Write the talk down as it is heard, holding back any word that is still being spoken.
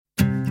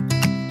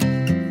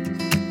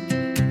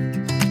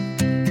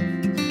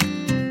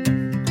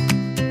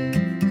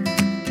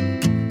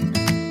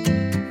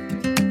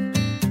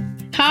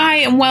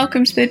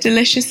welcome to the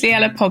Deliciously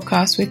Ella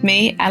podcast with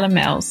me, Ella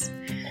Mills.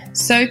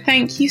 So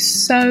thank you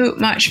so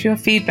much for your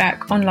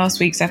feedback on last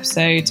week's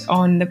episode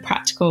on the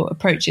practical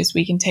approaches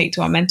we can take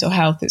to our mental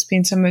health. It's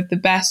been some of the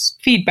best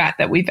feedback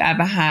that we've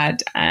ever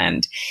had,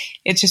 and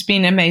it's just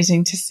been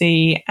amazing to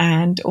see.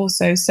 And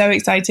also so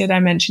excited, I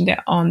mentioned it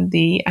on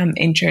the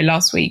intro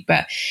last week,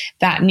 but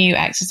that new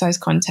exercise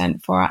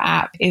content for our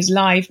app is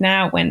live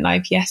now. It went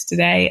live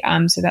yesterday.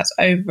 So that's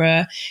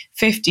over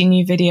 50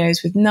 new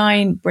videos with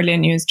 9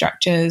 brilliant new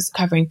instructors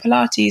covering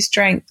Pilates,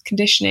 strength,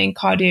 conditioning,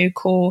 cardio,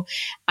 core,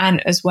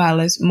 and as well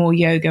as more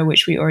yoga,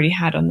 which we already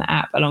had on the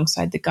app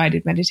alongside the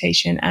guided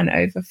meditation, and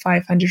over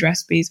 500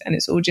 recipes. And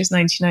it's all just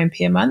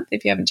 99p a month.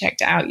 If you haven't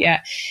checked it out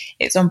yet,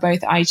 it's on both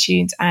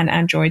iTunes and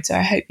Android. So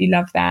I hope you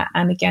love that.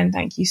 And again,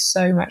 thank you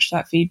so much for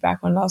that feedback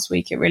on last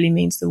week. It really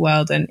means the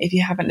world. And if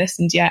you haven't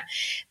listened yet,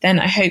 then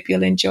I hope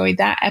you'll enjoy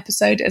that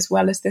episode as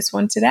well as this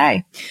one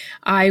today.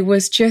 I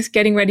was just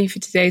getting ready for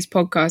today's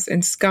podcast,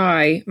 and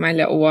Sky, my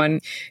little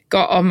one,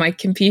 got on my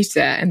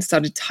computer and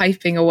started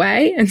typing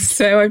away. And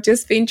so I've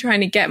just been trying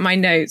to get my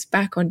notes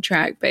back on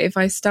track. But if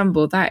I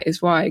stumble, that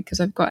is why, because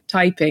I've got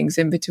typings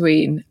in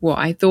between what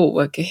I thought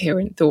were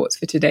coherent thoughts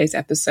for today's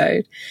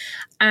episode.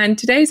 And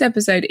today's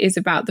episode is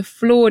about the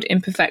flawed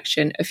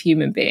imperfection of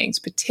human beings,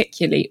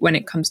 particularly when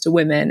it comes to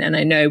women. And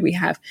I know we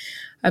have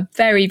a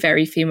very,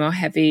 very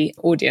female-heavy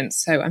audience,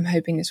 so I'm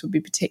hoping this will be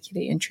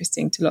particularly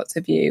interesting to lots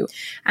of you.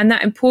 And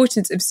that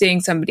importance of seeing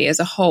somebody as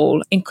a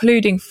whole,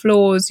 including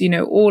flaws,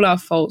 all our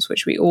faults,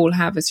 which we all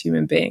have as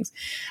human beings,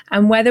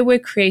 and whether we're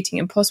creating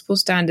impossible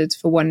standards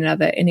for one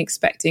another in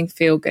expecting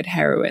feel-good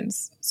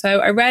heroines. So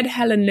I read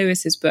Helen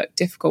Lewis's book,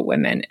 Difficult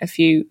Women, a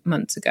few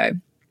months ago,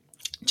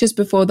 just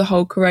before the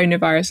whole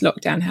coronavirus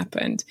lockdown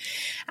happened.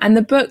 And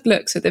the book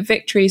looks at the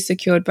victories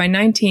secured by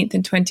 19th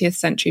and 20th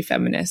century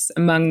feminists,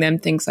 among them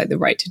things like the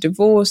right to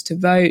divorce, to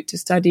vote, to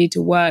study,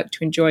 to work,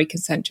 to enjoy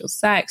consensual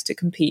sex, to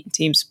compete in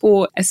team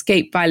sport,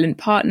 escape violent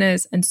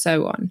partners, and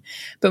so on.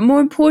 But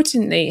more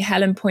importantly,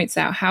 Helen points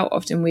out how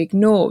often we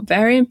ignore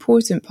very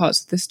important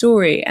parts of the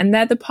story, and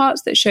they're the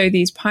parts that show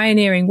these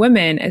pioneering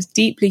women as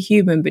deeply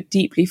human but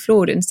deeply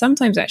flawed, and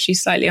sometimes actually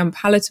slightly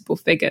unpalatable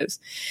figures.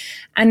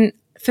 And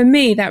for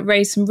me, that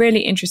raised some really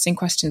interesting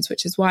questions,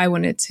 which is why I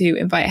wanted to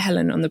invite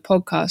Helen on the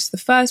podcast. The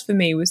first for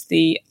me was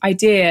the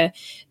idea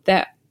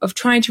of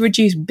trying to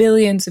reduce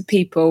billions of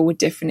people with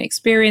different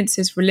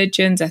experiences,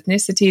 religions,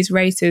 ethnicities,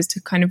 races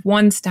to kind of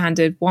one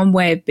standard, one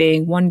way of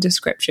being, one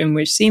description,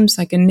 which seems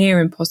like a near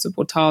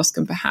impossible task,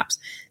 and perhaps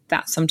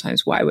that's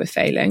sometimes why we're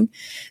failing.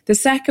 The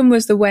second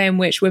was the way in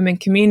which women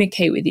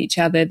communicate with each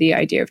other, the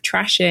idea of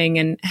trashing,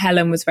 and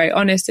Helen was very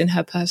honest in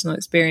her personal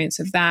experience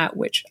of that,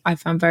 which I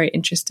found very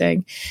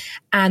interesting.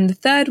 And the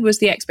third was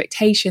the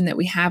expectation that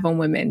we have on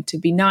women to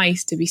be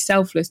nice, to be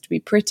selfless, to be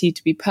pretty,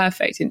 to be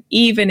perfect. And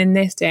even in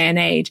this day and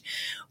age,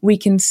 we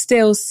can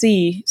still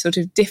see sort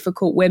of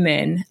difficult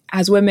women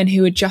as women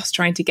who are just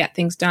trying to get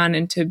things done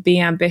and to be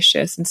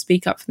ambitious and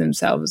speak up for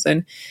themselves,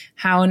 and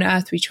how on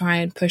earth we try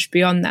and push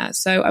beyond that.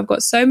 So I've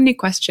got so many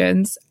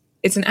questions.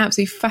 It's an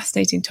absolutely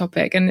fascinating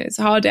topic, and it's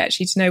hard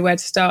actually to know where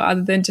to start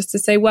other than just to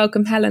say,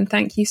 welcome, Helen.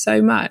 Thank you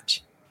so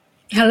much.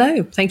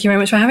 Hello. Thank you very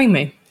much for having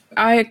me.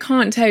 I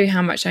can't tell you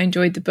how much I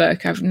enjoyed the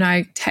book. I've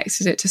now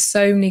texted it to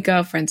so many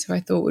girlfriends who I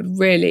thought would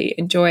really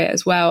enjoy it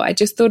as well. I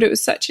just thought it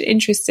was such an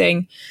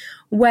interesting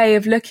way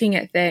of looking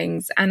at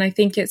things. And I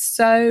think it's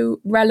so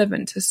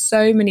relevant to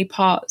so many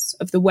parts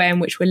of the way in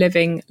which we're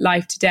living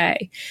life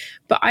today.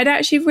 But I'd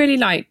actually really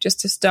like just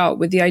to start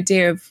with the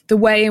idea of the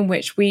way in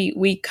which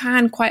we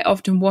can quite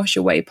often wash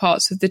away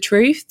parts of the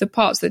truth, the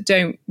parts that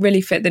don't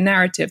really fit the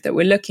narrative that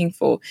we're looking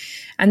for.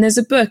 And there's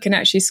a book, and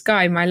actually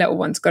Sky, my little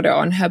one's got it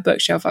on her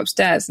bookshelf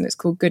upstairs, and it's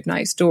called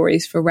Goodnight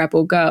Stories for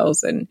Rebel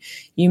Girls. And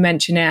you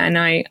mention it, and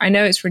I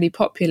know it's really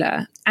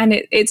popular.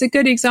 And it's a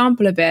good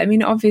example of it. I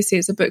mean, obviously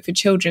it's a book for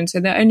children, so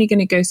they're only going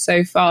to go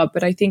so far,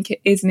 but I think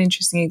it is an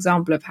interesting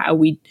example of how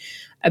we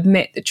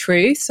admit the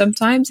truth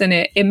sometimes. And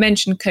it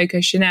mentioned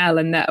Coco Chanel,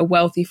 and that a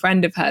wealthy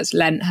friend of hers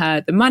lent her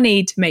the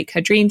money to make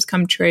her dreams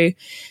come true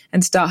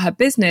and start her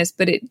business.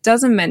 But it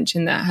doesn't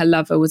mention that her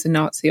lover was a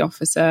Nazi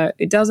officer.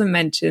 It doesn't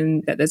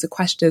mention that there's a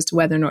question as to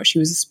whether or not she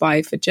was a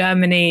spy for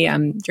Germany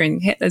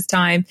during Hitler's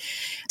time.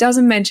 It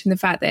doesn't mention the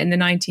fact that in the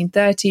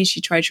 1930s,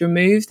 she tried to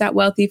remove that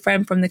wealthy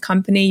friend from the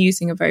company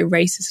using a very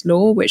racist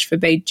law, which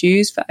forbade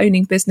Jews for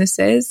owning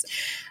businesses.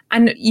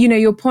 And,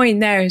 your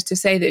point there is to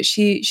say that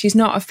she's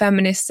not a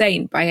feminist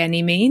saint by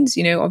any means.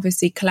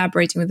 Obviously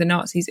collaborating with the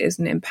Nazis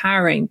isn't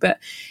empowering, but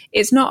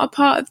it's not a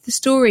part of the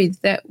story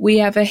that we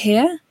ever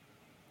hear.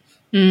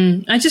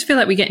 I just feel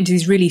like we get into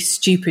these really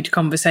stupid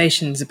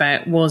conversations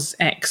about was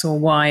X or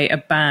Y a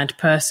bad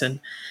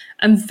person?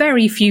 And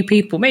very few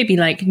people, maybe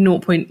like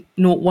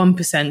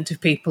 0.01%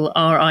 of people,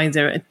 are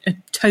either a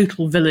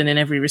total villain in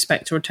every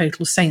respect or a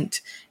total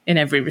saint in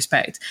every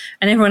respect.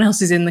 And everyone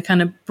else is in the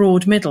kind of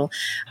broad middle.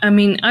 I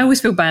mean, I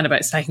always feel bad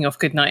about slagging off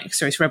Goodnight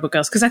Stories for Rebel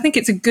Girls, because I think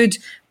it's a good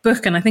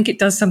book and I think it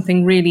does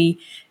something really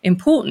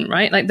important,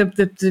 right? Like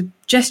the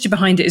gesture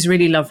behind it is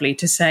really lovely,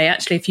 to say,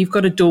 actually, if you've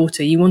got a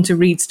daughter, you want to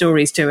read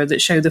stories to her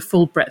that show the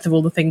full breadth of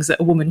all the things that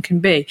a woman can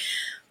be.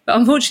 But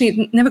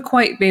unfortunately, never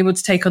quite be able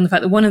to take on the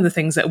fact that one of the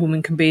things that a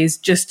woman can be is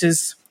just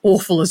as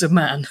awful as a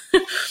man.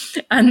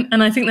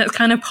 and I think that's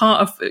kind of part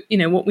of,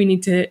 what we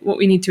need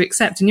to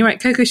accept. And you're right,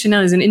 Coco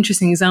Chanel is an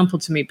interesting example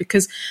to me,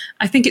 because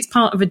I think it's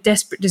part of a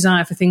desperate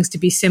desire for things to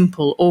be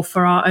simple or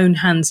for our own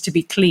hands to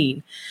be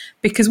clean.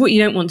 Because what you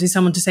don't want is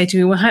someone to say to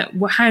me, well,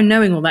 how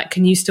knowing all that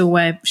can you still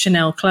wear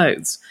Chanel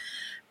clothes?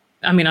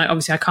 I mean, I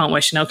can't wear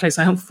Chanel clothes.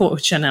 I haven't fought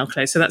with Chanel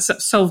clothes, so that's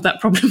solved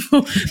that problem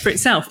for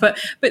itself. But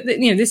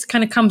this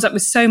kind of comes up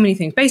with so many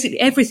things. Basically,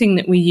 everything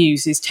that we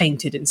use is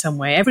tainted in some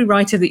way. Every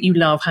writer that you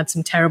love had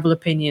some terrible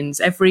opinions.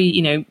 Every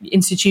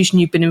institution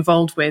you've been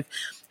involved with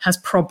has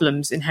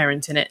problems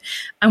inherent in it,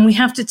 and we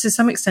have to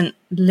some extent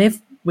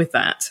live with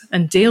that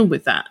and deal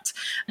with that.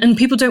 And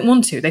people don't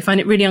want to. They find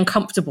it really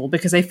uncomfortable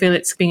because they feel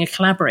it's being a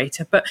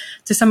collaborator. But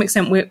to some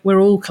extent, we're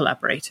all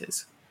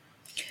collaborators.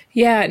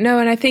 Yeah, no,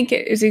 and I think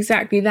it is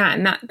exactly that.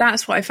 And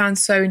that's what I found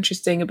so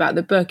interesting about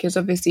the book, is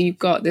obviously you've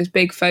got this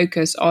big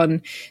focus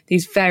on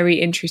these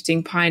very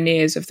interesting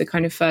pioneers of the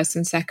kind of first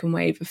and second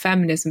wave of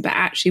feminism. But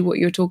actually what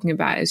you're talking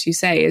about, as you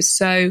say, is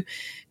so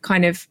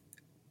kind of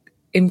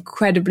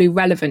incredibly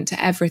relevant to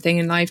everything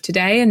in life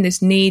today, and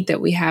this need that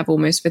we have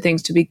almost for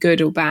things to be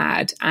good or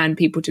bad and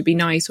people to be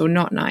nice or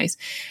not nice,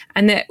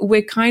 and that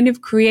we're kind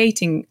of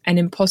creating an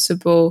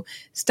impossible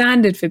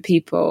standard for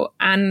people.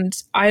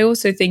 And I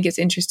also think it's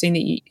interesting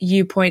that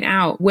you point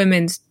out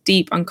women's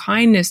deep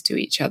unkindness to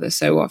each other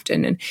so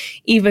often, and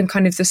even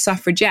kind of the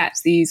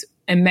suffragettes, these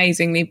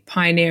amazingly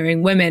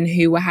pioneering women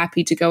who were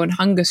happy to go on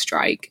hunger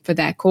strike for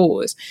their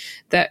cause,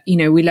 that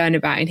we learn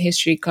about in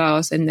history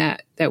class and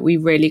that we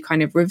really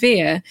kind of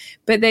revere.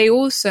 But they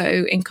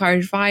also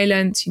encouraged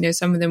violence.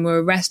 Some of them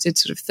were arrested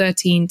sort of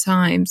 13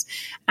 times,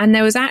 and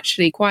there was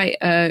actually quite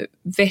a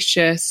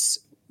vicious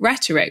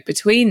rhetoric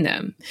between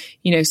them.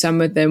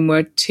 Some of them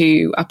were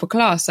too upper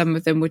class, some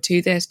of them were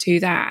too this, too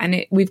that,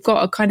 and we've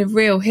got a kind of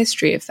real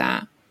history of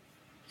that.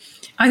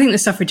 I think the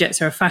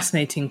suffragettes are a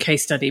fascinating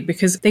case study,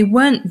 because they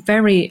weren't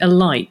very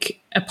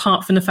alike,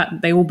 apart from the fact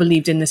that they all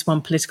believed in this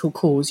one political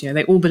cause.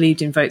 They all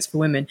believed in votes for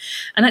women.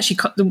 And actually,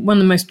 one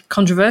of the most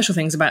controversial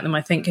things about them,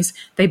 I think, is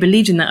they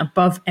believed in that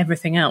above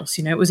everything else.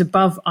 It was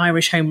above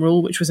Irish Home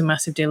Rule, which was a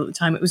massive deal at the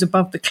time. It was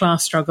above the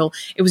class struggle.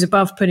 It was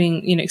above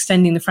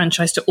extending the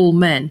franchise to all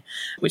men,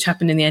 which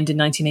happened in the end in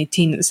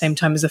 1918, at the same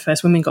time as the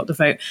first women got the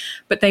vote.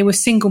 But they were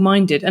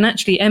single-minded. And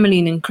actually,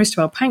 Emmeline and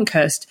Christabel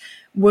Pankhurst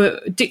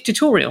were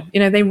dictatorial.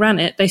 They ran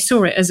it, they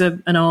saw it as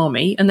an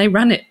army, and they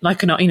ran it like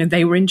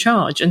they were in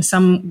charge. And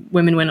some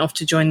women went off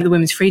to join the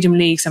Women's Freedom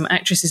League, some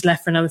actresses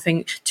left for another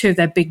thing. Two of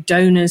their big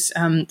donors,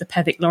 the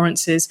Pethick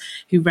Lawrences,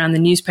 who ran the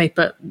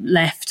newspaper,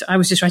 left. I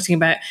was just writing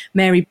about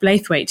Mary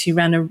Blaithwaite, who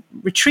ran a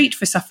retreat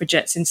for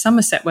suffragettes in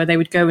Somerset, where they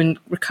would go and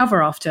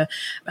recover after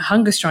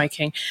hunger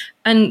striking.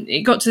 And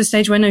it got to the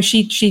stage where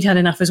she'd had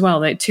enough as well.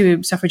 Like,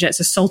 two suffragettes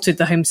assaulted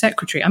the Home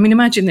Secretary. I mean,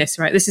 imagine this,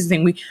 right? This is the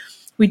thing.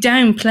 We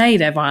downplay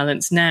their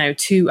violence now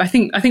to, I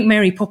think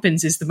Mary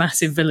Poppins is the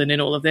massive villain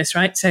in all of this,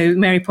 right? So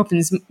Mary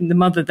Poppins, the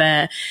mother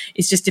there,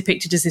 is just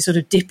depicted as this sort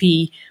of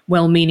dippy,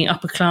 well-meaning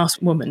upper class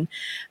woman.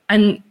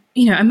 And,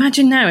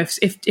 imagine now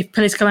if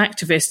political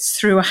activists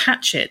threw a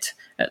hatchet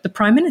at the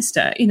Prime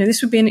Minister,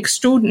 this would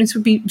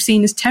be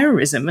seen as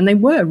terrorism, and they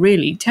were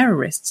really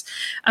terrorists.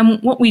 And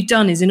what we've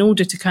done is, in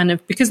order to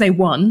because they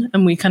won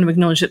and we kind of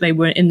acknowledge that they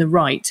were in the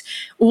right,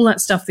 all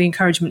that stuff, the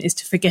encouragement is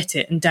to forget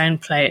it and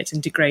downplay it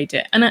and degrade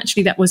it. And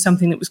actually that was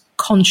something that was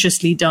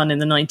consciously done in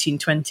the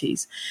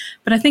 1920s.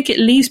 But I think it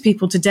leaves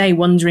people today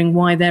wondering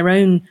why their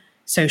own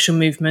social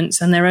movements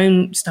and their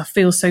own stuff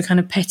feels so kind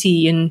of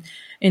petty and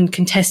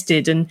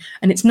contested, and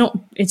it's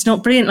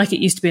not brilliant like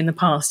it used to be in the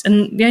past.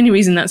 And the only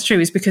reason that's true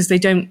is because they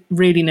don't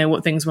really know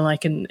what things were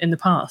like in the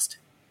past.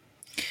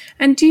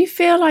 And do you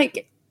feel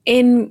like,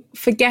 in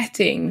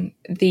forgetting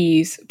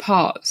these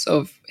parts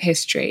of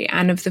history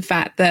and of the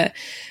fact that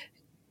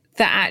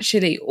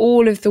actually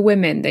all of the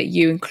women that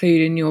you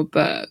include in your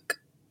book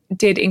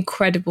did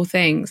incredible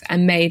things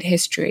and made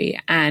history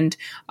and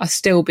are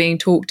still being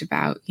talked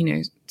about,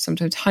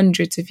 sometimes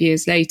hundreds of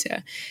years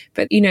later.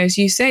 But, as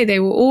you say, they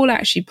were all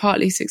actually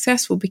partly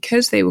successful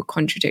because they were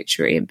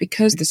contradictory, and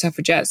because the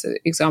suffragettes, for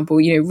example,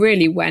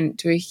 really went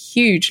to a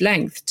huge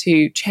length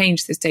to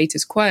change the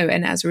status quo.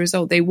 And as a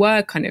result, they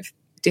were kind of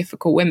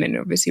difficult women,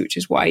 obviously, which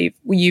is why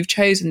you've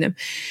chosen them.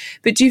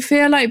 But do you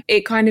feel like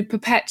it kind of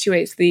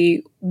perpetuates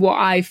what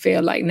I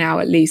feel like now,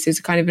 at least, is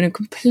kind of a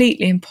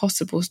completely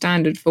impossible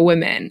standard for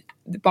women,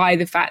 by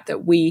the fact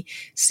that we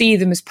see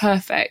them as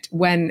perfect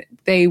when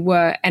they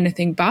were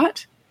anything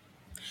but?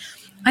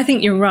 I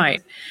think you're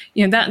right.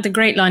 You know, that the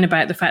great line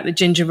about the fact that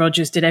Ginger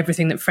Rogers did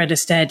everything that Fred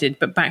Astaire did,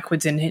 but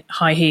backwards in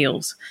high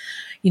heels.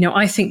 You know,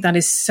 I think that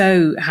is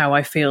so how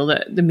I feel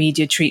that the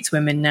media treats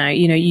women now.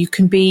 You know, you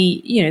can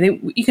be, you know,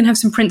 you can have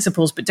some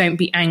principles, but don't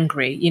be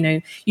angry. You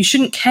know, you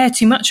shouldn't care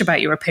too much about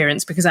your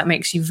appearance because that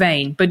makes you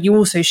vain, but you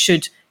also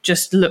should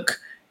just look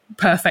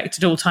perfect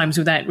at all times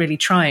without really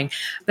trying.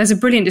 There's a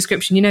brilliant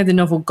description, you know, the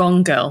novel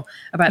Gone Girl,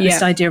 about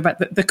this idea about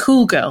the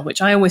cool girl, which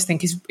I always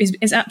think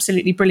is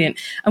absolutely brilliant.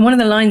 And one of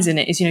the lines in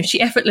it is, you know, she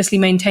effortlessly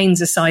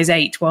maintains a size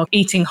 8 while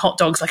eating hot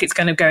dogs like it's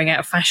kind of going out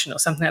of fashion or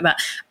something like that.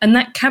 And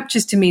that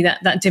captures to me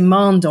that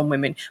demand on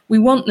women. We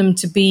want them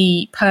to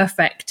be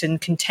perfect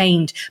and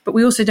contained, but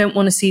we also don't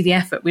want to see the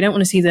effort. We don't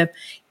want to see the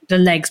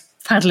legs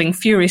paddling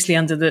furiously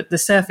under the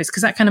surface,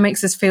 because that kind of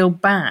makes us feel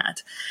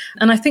bad.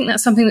 And I think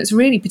that's something that's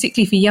really,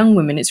 particularly for young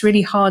women, it's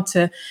really hard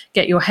to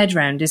get your head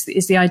around, is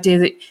the idea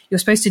that you're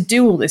supposed to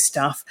do all this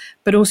stuff,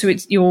 but also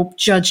you're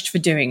judged for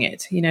doing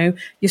it. You know,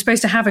 you're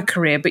supposed to have a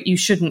career, but you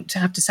shouldn't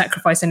have to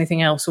sacrifice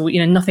anything else, or, you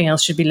know, nothing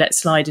else should be let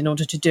slide in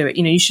order to do it.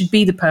 You know, you should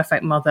be the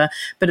perfect mother,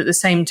 but at the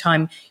same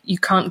time, you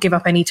can't give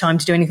up any time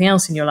to do anything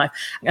else in your life.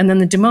 And then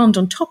the demand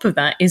on top of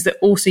that is that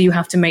also you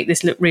have to make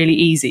this look really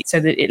easy so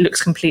that it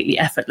looks completely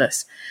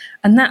effortless.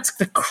 And that's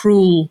the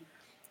cruel,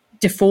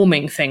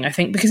 deforming thing, I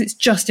think, because it's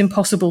just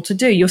impossible to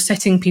do. You're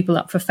setting people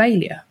up for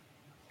failure.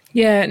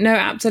 Yeah, no,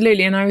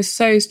 absolutely. And I was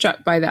so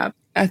struck by that.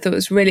 I thought it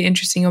was really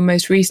interesting, your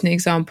most recent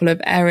example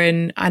of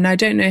Erin, and I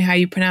don't know how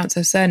you pronounce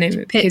her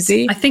surname.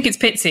 Pizzi? I think it's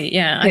Pizzi,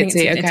 yeah. I think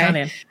it's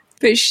Italian.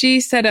 But she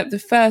set up the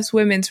first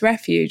women's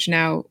refuge,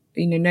 now,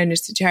 you know, known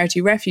as the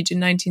Charity Refuge, in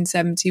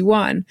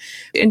 1971.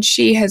 And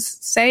she has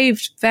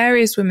saved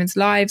various women's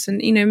lives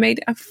and, you know,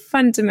 made a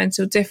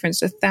fundamental difference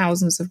to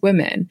thousands of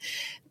women.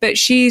 But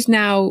she's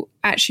now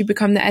actually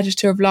become the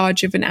editor of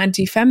large of an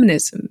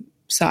anti-feminism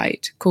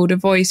site called A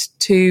Voice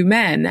to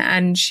Men,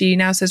 and she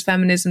now says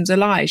feminism's a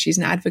lie. She's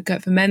an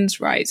advocate for men's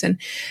rights. And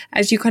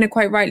as you kind of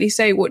quite rightly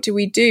say, what do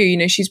we do? You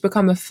know, she's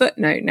become a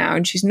footnote now,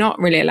 and she's not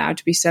really allowed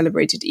to be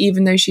celebrated,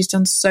 even though she's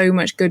done so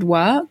much good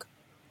work.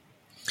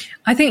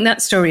 I think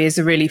that story is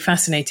a really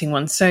fascinating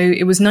one. So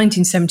it was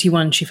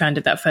 1971 she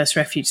founded that first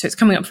refuge. So it's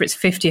coming up for its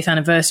 50th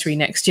anniversary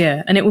next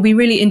year. And it will be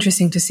really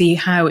interesting to see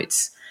how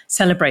it's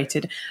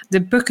celebrated. The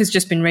book has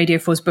just been Radio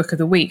 4's Book of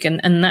the Week, and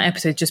that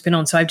episode's just been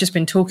on. So I've just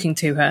been talking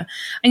to her.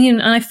 And, you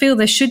know, and I feel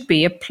there should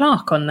be a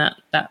plaque on that,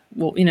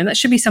 well, you know, that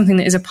should be something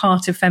that is a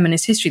part of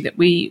feminist history that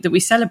we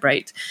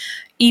celebrate,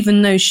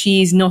 even though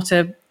she's not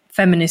a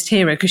feminist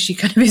hero, because she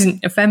kind of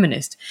isn't a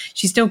feminist.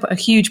 She's still a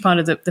huge part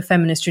of the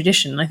feminist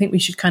tradition. And I think we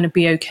should kind of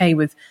be okay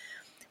with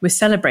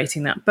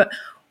celebrating that. But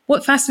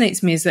what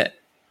fascinates me is that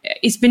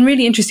it's been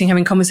really interesting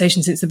having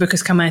conversations since the book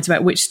has come out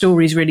about which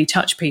stories really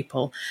touch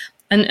people.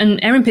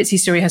 And Erin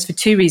Pizzi's story has for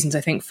two reasons,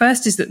 I think.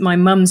 First is that my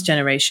mum's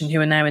generation,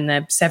 who are now in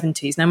their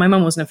 70s. Now, my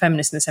mum wasn't a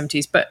feminist in the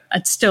 70s, but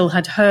I'd still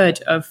had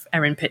heard of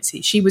Erin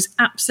Pizzi. She was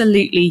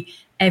absolutely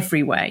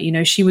everywhere. You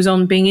know, she was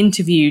on being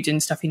interviewed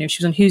and stuff. You know,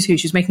 she was on Who's Who.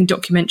 She was making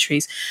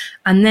documentaries.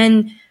 And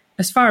then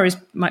as far as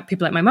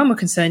people like my mum were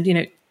concerned, you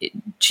know,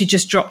 she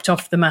just dropped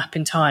off the map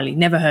entirely,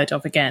 never heard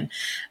of again.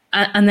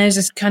 And there's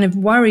this kind of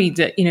worry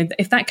that, you know,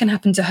 if that can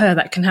happen to her,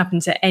 that can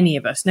happen to any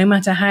of us, no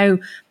matter how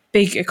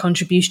big a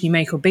contribution you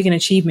make or big an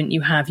achievement you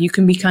have, you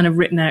can be kind of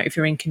written out if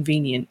you're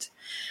inconvenient.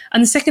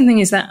 And the second thing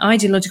is that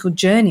ideological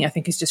journey, I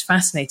think, is just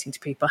fascinating to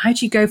people. How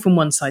do you go from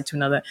one side to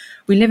another?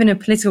 We live in a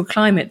political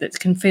climate that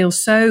can feel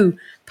so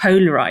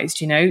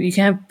polarized. You know, you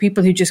can have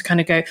people who just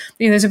kind of go,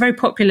 you know, there's a very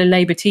popular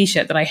Labour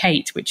T-shirt that I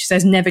hate, which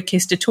says never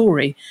kissed a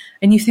Tory.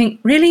 And you think,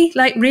 really?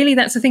 Like, really?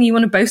 That's the thing you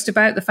want to boast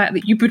about? The fact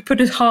that you would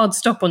put a hard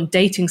stop on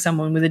dating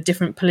someone with a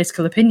different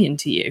political opinion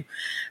to you.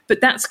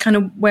 But that's kind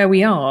of where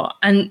we are.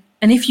 And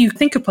if you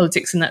think of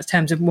politics in that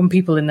terms of one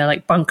people in their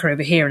like bunker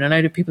over here and a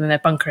load of people in their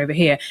bunker over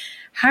here,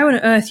 how on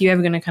earth are you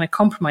ever going to kind of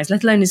compromise?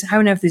 Let alone how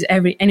on earth is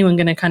anyone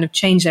going to kind of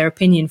change their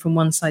opinion from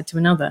one side to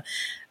another?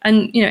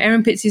 And, you know,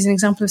 Erin Pizzi is an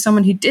example of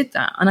someone who did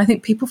that. And I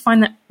think people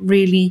find that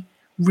really,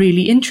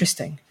 really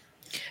interesting.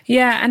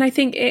 Yeah. And I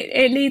think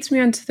it leads me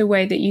on to the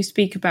way that you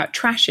speak about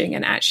trashing.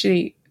 And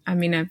actually, I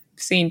mean, I've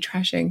seen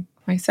trashing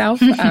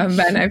myself,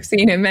 and I've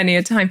seen it many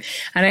a time,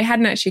 and I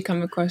hadn't actually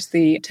come across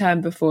the term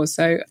before,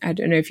 so I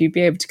don't know if you'd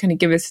be able to kind of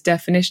give us a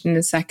definition in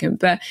a second.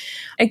 But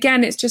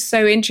again, it's just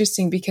so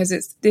interesting because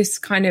it's this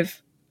kind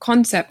of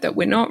concept that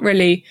we're not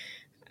really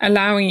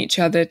allowing each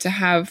other to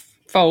have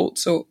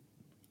faults or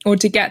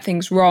to get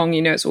things wrong.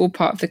 You know, it's all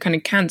part of the kind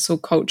of cancel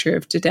culture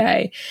of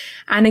today.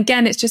 And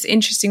again, it's just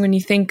interesting when you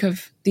think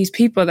of these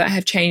people that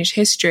have changed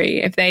history,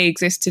 if they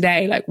exist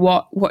today, like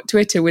what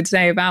Twitter would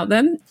say about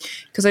them,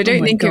 because I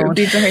don't think it would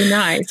be very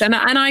nice. And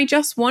I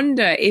just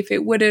wonder if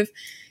it would have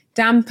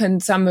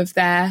dampened some of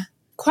their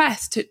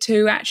quest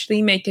to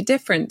actually make a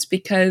difference,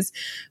 because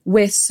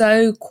we're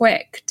so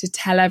quick to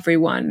tell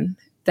everyone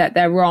that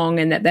they're wrong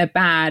and that they're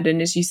bad.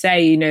 And as you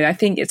say, you know, I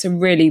think it's a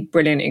really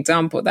brilliant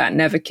example that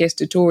never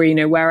kissed a Tory, you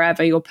know,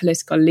 wherever your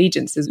political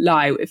allegiances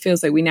lie, it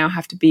feels like we now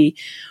have to be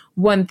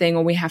one thing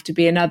or we have to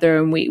be another,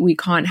 and we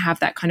can't have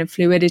that kind of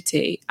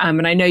fluidity.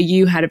 And I know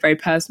you had a very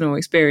personal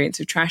experience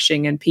of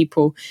trashing and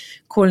people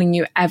calling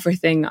you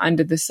everything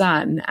under the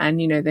sun,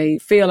 and you know, they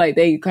feel like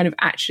they kind of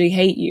actually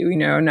hate you, you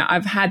know. And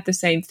I've had the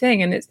same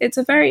thing, and it's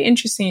a very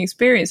interesting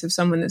experience of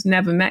someone that's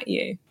never met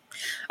you.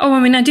 Oh, I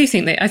mean, I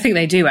think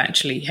they do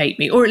actually hate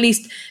me, or at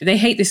least they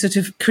hate this sort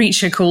of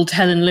creature called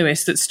Helen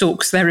Lewis that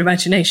stalks their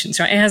imaginations,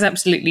 right? It has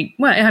absolutely,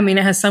 well, I mean,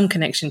 it has some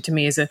connection to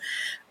me as a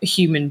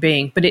human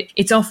being, but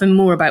it's often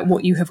more about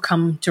what you have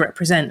come to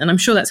represent. And I'm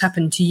sure that's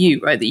happened to you,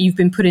 right? That you've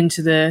been put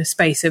into the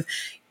space of,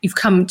 you've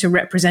come to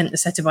represent a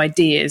set of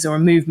ideas or a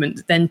movement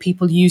that then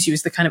people use you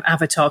as the kind of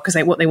avatar, because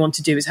what they want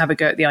to do is have a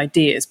go at the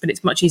ideas, but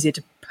it's much easier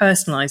to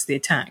personalize the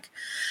attack.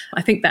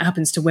 I think that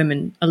happens to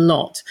women a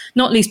lot,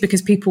 not least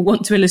because people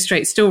want to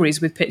illustrate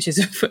stories with pictures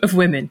of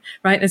women,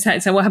 right?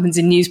 That's what happens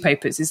in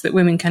newspapers, is that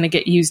women kind of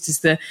get used as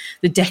the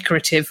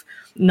decorative,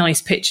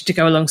 nice picture to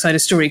go alongside a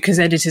story, because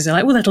editors are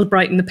like, well, that'll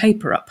brighten the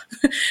paper up.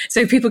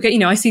 So people get, you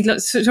know, I see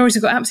lots of stories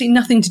have got absolutely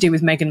nothing to do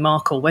with Meghan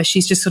Markle, where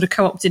she's just sort of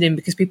co-opted in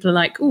because people are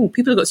like, oh,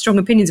 people have got strong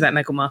opinions about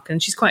Meghan Markle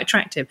and she's quite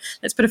attractive.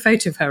 Let's put a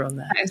photo of her on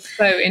there. That is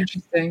so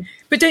interesting.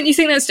 But don't you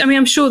think that's, I mean,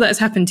 I'm sure that's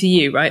happened to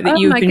you, right? That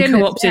you've been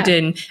co-opted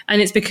in,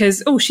 and it's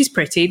because, oh, she's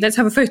pretty, let's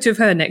have a photo of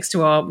her next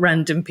to our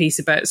random piece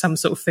about some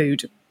sort of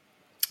food.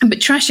 But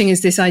trashing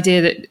is this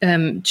idea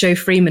that Jo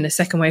Freeman, a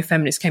second wave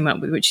feminist, came up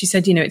with, which she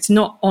said, you know, it's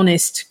not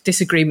honest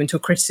disagreement or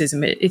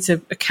criticism. It's a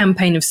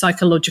campaign of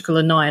psychological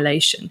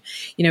annihilation.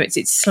 You know,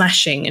 it's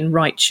slashing and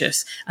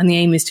righteous, and the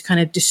aim is to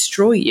kind of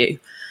destroy you.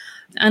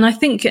 And I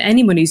think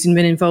anyone who's been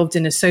involved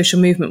in a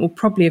social movement will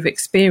probably have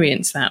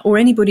experienced that, or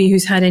anybody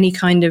who's had any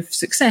kind of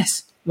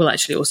success will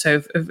actually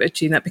also have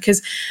achieved that,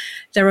 because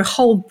there are a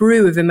whole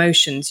brew of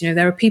emotions. You know,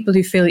 there are people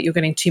who feel that you're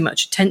getting too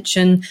much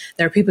attention.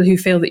 There are people who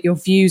feel that your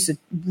views are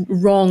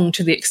wrong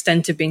to the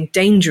extent of being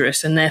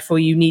dangerous, and therefore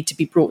you need to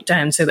be brought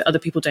down so that other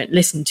people don't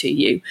listen to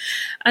you.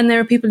 And there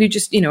are people who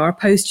just, you know, are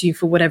opposed to you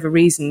for whatever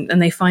reason,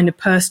 and they find a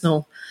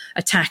personal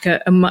attack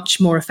a much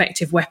more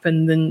effective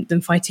weapon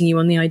than fighting you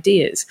on the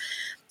ideas.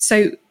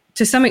 So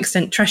to some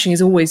extent, trashing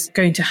is always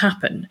going to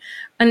happen.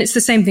 And it's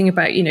the same thing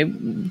about, you know,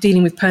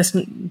 dealing with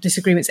personal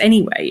disagreements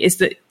anyway, is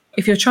that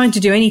if you're trying to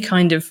do any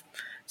kind of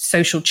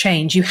social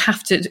change, you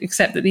have to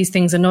accept that these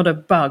things are not a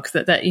bug,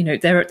 that you know,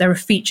 they're a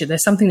feature. They're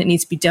something that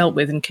needs to be dealt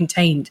with and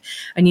contained,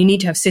 and you need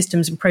to have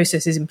systems and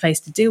processes in place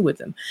to deal with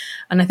them.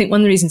 And I think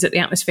one of the reasons that the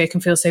atmosphere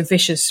can feel so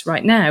vicious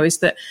right now is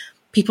that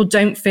people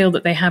don't feel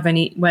that they have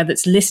anywhere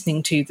that's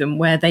listening to them,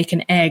 where they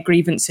can air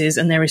grievances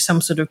and there is some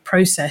sort of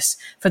process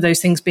for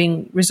those things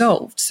being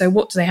resolved. So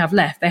what do they have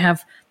left? They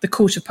have the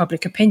court of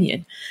public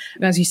opinion.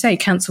 As you say,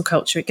 cancel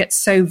culture, it gets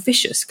so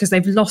vicious because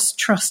they've lost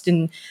trust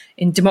in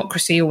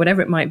democracy or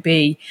whatever it might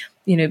be,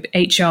 you know,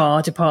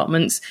 HR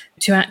departments,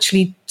 to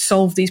actually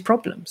solve these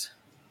problems.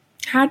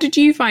 How did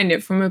you find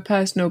it from a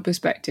personal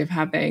perspective,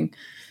 having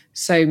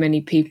so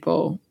many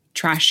people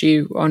trash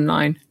you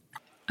online?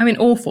 I mean,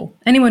 awful.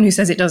 Anyone who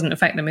says it doesn't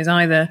affect them is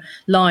either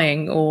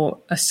lying or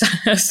a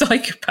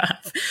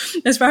psychopath,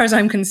 as far as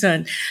I'm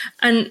concerned.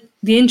 And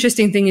the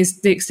interesting thing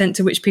is the extent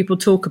to which people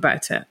talk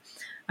about it.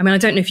 I mean, I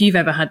don't know if you've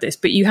ever had this,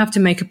 but you have to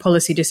make a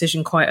policy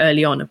decision quite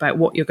early on about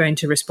what you're going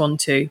to respond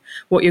to,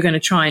 what you're going to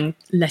try and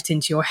let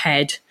into your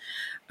head,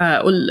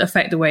 or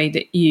affect the way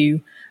that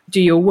you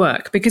do your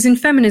work. Because in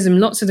feminism,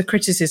 lots of the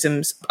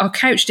criticisms are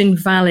couched in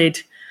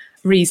valid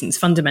reasons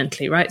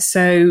fundamentally, right?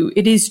 So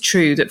it is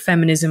true that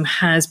feminism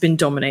has been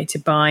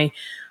dominated by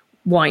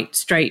white,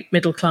 straight,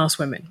 middle-class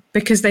women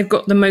because they've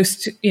got the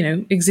most, you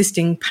know,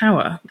 existing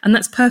power. And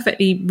that's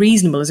perfectly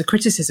reasonable as a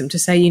criticism to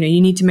say, you know, you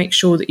need to make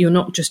sure that you're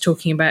not just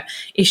talking about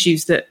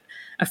issues that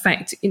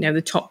affect, you know,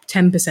 the top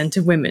 10%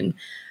 of women,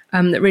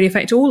 that really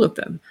affect all of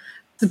them.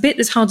 The bit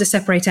that's hard to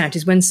separate out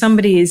is when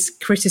somebody is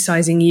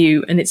criticizing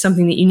you and it's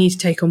something that you need to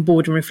take on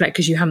board and reflect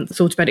because you haven't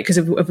thought about it because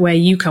of where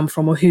you come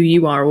from or who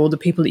you are or the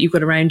people that you've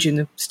got around you and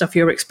the stuff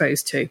you're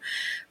exposed to,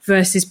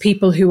 versus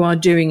people who are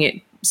doing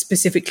it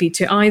specifically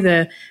to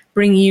either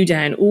bring you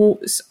down or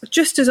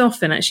just as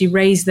often actually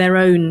raise their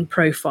own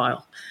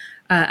profile.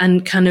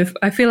 And kind of,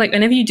 I feel like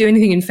whenever you do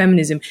anything in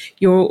feminism,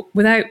 you're,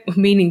 without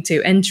meaning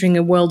to, entering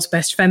a world's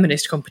best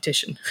feminist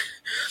competition,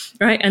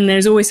 right? And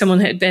there's always someone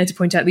there to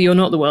point out that you're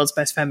not the world's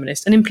best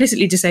feminist, and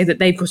implicitly to say that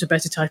they've got a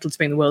better title to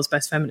being the world's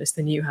best feminist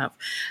than you have.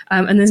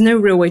 And there's no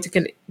real way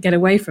to get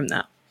away from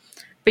that.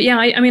 But yeah,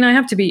 I mean, I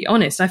have to be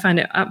honest, I found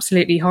it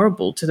absolutely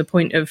horrible to the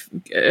point of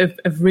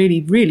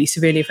really, really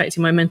severely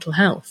affecting my mental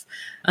health.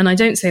 And I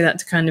don't say that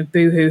to kind of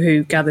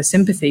boo-hoo-hoo gather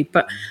sympathy,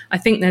 but I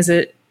think there's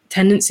a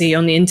tendency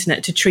on the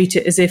internet to treat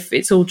it as if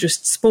it's all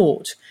just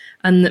sport,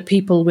 and that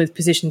people with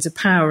positions of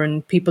power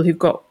and people who've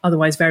got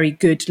otherwise very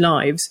good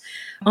lives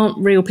aren't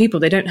real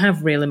people. They don't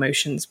have real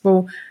emotions.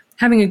 Well,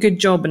 having a good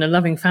job and a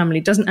loving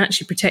family doesn't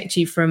actually protect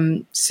you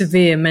from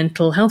severe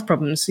mental health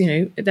problems.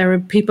 There are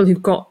people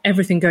who've got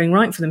everything going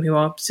right for them who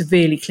are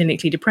severely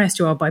clinically depressed,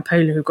 who are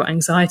bipolar, who've got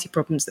anxiety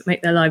problems that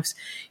make their lives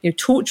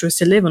torturous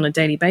to live on a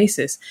daily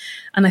basis.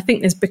 And I think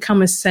there's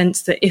become a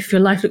sense that if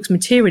your life looks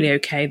materially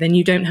okay, then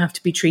you don't have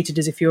to be treated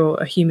as if you're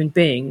a human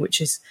being,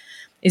 which is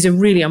a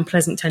really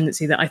unpleasant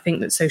tendency that I think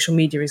that social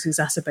media has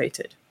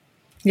exacerbated.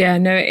 Yeah,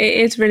 no, it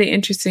is really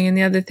interesting. And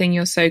the other thing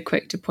you're so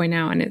quick to point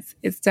out, and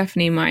it's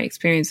definitely my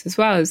experience as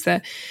well, is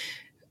that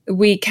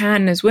we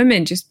can, as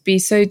women, just be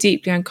so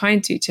deeply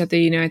unkind to each other.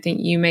 I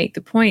think you make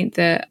the point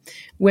that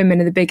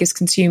women are the biggest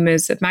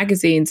consumers of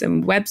magazines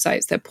and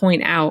websites that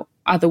point out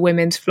other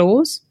women's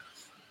flaws.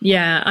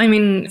 Yeah, I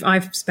mean,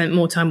 I've spent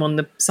more time on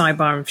the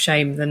sidebar of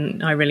shame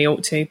than I really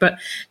ought to. But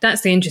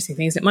that's the interesting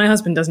thing, is that my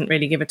husband doesn't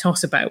really give a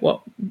toss about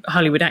what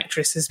Hollywood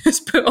actress has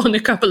put on a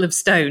couple of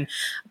stone.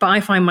 But I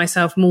find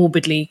myself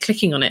morbidly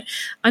clicking on it.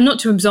 I'm not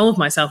to absolve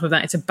myself of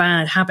that. It's a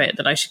bad habit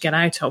that I should get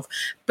out of.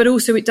 But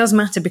also it does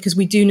matter, because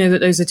we do know that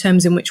those are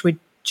terms in which we're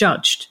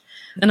judged.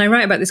 And I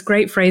write about this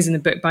great phrase in the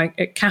book by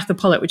Cather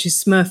Pollitt, which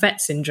is Smurfette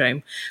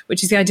syndrome,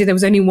 which is the idea there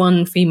was only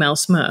one female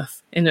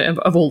Smurf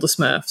of all the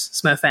Smurfs,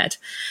 Smurfette.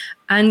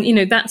 And,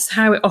 that's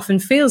how it often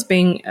feels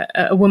being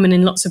a woman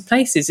in lots of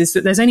places, is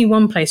that there's only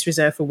one place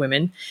reserved for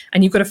women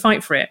and you've got to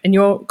fight for it. And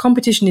your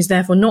competition is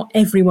therefore not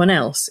everyone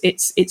else.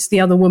 It's the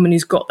other woman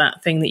who's got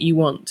that thing that you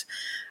want.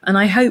 And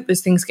I hope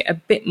as things get a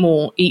bit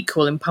more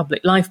equal in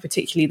public life,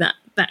 particularly,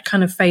 that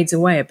kind of fades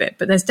away a bit.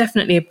 But there's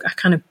definitely a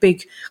kind of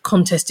big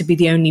contest to be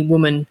the only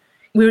woman.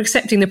 We're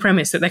accepting the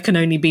premise that there can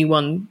only be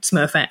one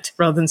Smurfette,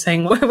 rather than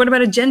saying, well, what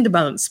about a gender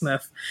balanced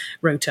Smurf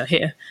rota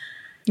here?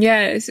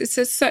 Yeah,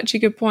 it's such a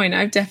good point.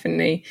 I've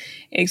definitely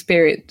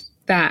experienced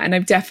that. And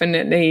I've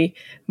definitely,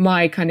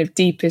 my kind of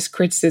deepest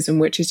criticism,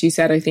 which, as you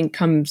said, I think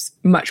comes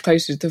much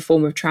closer to the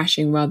form of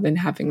trashing rather than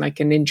having like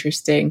an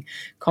interesting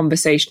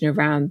conversation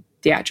around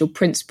the actual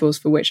principles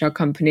for which our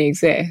company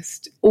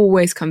exists,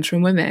 always comes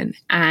from women.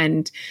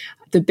 And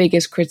the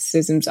biggest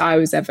criticisms I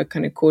was ever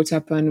kind of caught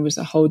up on was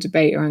a whole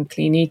debate around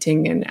clean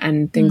eating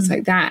and things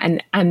like that.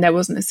 And there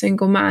wasn't a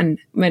single man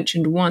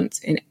mentioned once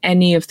in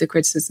any of the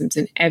criticisms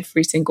in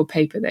every single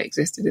paper that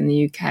existed in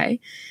the UK,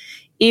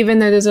 even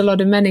though there's a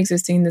lot of men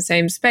existing in the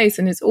same space.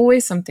 And it's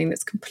always something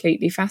that's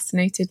completely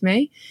fascinated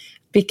me,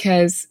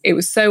 because it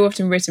was so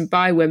often written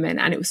by women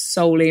and it was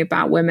solely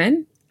about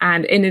women.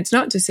 And it's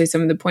not to say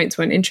some of the points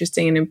weren't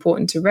interesting and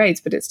important to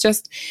raise, but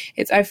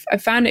I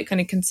found it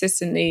kind of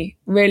consistently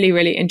really,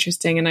 really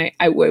interesting. And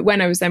when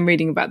I was then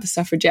reading about the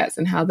suffragettes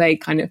and how they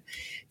kind of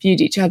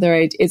viewed each other,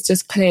 it's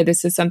just clear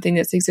this is something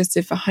that's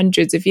existed for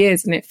hundreds of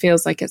years. And it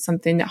feels like it's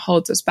something that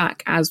holds us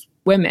back as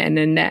women,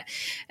 and that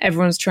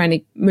everyone's trying to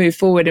move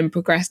forward and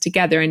progress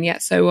together. And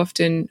yet so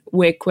often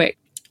we're quick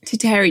to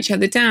tear each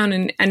other down.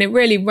 And it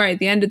really, right at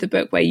the end of the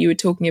book, where you were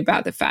talking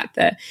about the fact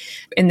that,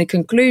 in the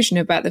conclusion,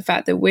 about the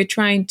fact that we're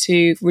trying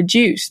to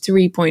reduce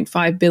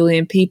 3.5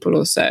 billion people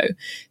or so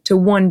to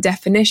one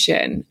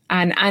definition.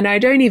 And I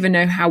don't even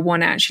know how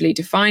one actually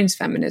defines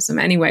feminism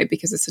anyway,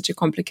 because it's such a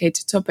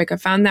complicated topic. I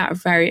found that a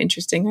very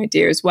interesting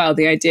idea as well.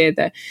 The idea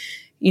that,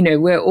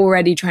 we're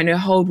already trying to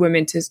hold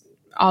women to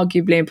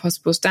arguably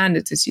impossible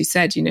standards. As you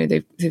said,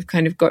 they've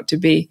kind of got to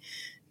be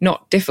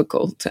not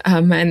difficult.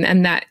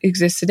 And that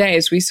exists today.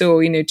 As we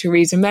saw,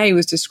 Theresa May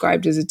was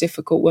described as a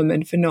difficult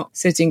woman for not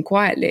sitting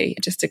quietly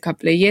just a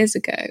couple of years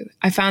ago.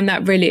 I found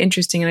that really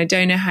interesting. And I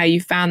don't know how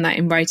you found that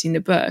in writing the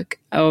book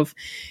of,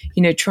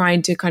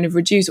 trying to kind of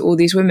reduce all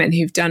these women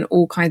who've done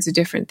all kinds of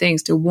different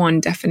things to one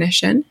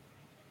definition.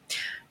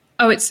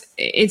 Oh, it's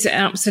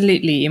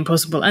absolutely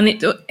impossible.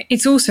 And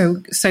it's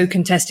also so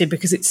contested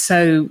because it's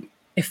so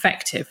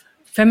effective.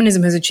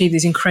 Feminism has achieved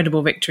these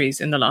incredible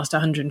victories in the last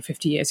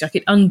 150 years. Like,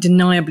 it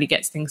undeniably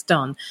gets things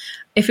done.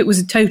 If it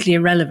was totally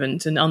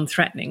irrelevant and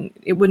unthreatening,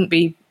 it wouldn't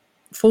be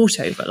fought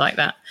over like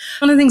that.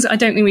 One of the things that I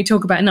don't think we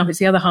talk about enough, it's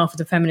the other half of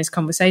the feminist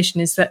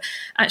conversation, is that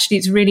actually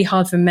it's really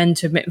hard for men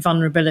to admit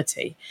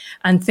vulnerability,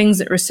 and things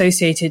that are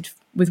associated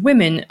with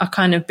women are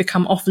kind of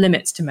become off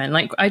limits to men.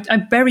 Like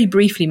I very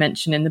briefly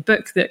mention in the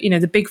book that,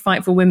 the big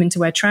fight for women to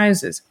wear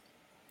trousers.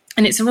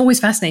 And it's always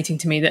fascinating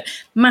to me that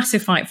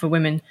massive fight for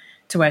women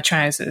to wear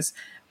trousers.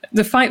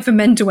 The fight for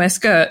men to wear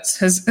skirts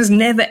has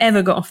never,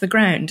 ever got off the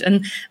ground.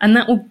 And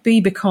that will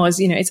be because,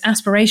 it's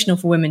aspirational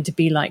for women to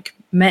be like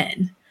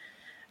men,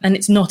 and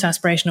it's not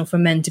aspirational for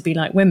men to be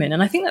like women.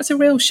 And I think that's a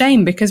real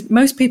shame, because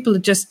most people are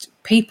just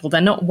people. They're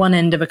not one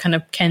end of a kind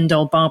of Ken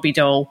doll, Barbie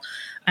doll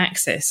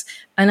axis.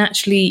 And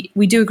actually,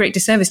 we do a great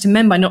disservice to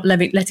men by not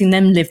letting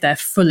them live their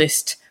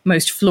fullest,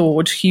 most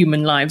flawed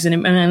human lives and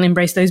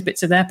embrace those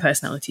bits of their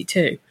personality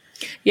too.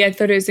 Yeah, I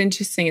thought it was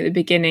interesting at the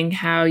beginning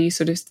how you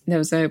there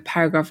was a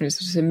paragraph and it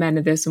sort of said men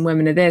are this and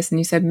women are this, and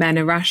you said men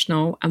are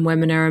rational and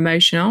women are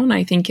emotional. And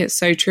I think it's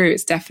so true.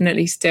 It's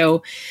definitely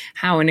still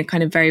how, in a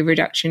kind of very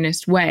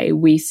reductionist way,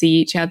 we see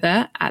each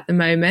other at the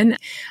moment.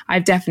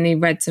 I've definitely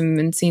read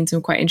and seen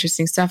some quite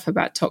interesting stuff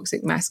about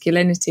toxic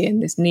masculinity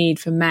and this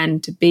need for men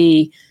to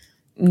be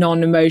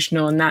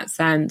non-emotional in that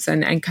sense,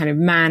 and kind of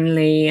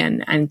manly,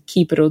 and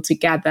keep it all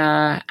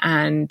together,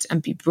 and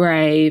be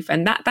brave.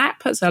 And that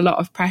puts a lot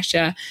of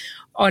pressure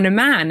on a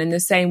man, in the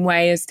same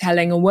way as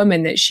telling a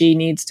woman that she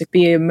needs to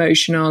be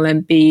emotional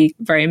and be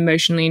very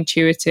emotionally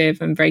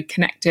intuitive and very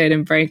connected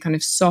and very kind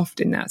of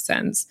soft in that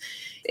sense.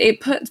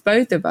 It puts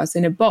both of us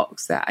in a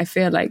box that I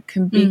feel like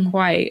can be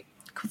quite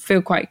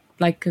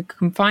like a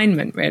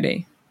confinement,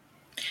 really.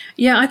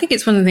 Yeah, I think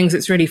it's one of the things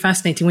that's really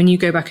fascinating when you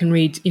go back and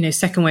read,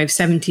 second wave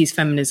 70s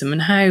feminism,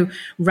 and how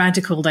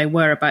radical they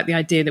were about the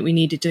idea that we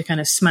needed to kind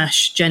of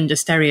smash gender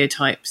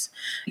stereotypes.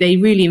 They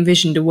really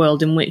envisioned a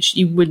world in which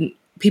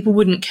people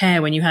wouldn't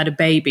care when you had a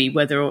baby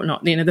whether or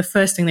not, the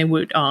first thing they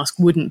would ask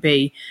wouldn't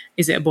be,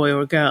 is it a boy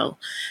or a girl?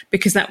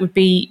 Because that would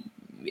be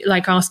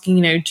like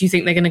asking, do you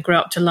think they're going to grow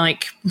up to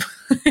like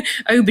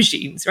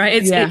aubergines,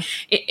 right?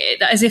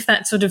 As if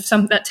that sort of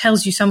that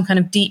tells you some kind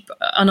of deep,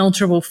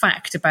 unalterable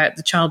fact about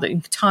the child that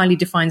entirely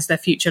defines their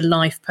future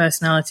life,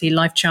 personality,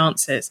 life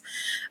chances.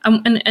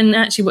 And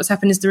actually what's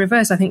happened is the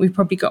reverse. I think we've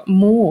probably got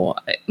more,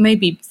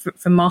 maybe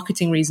for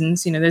marketing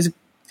reasons, there's a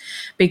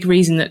big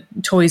reason that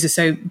toys are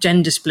so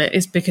gender split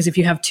is because if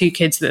you have two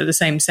kids that are the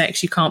same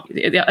sex,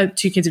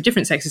 two kids of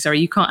different sexes,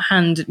 you can't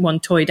hand one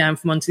toy down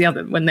from one to the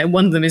other when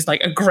one of them is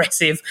like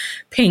aggressive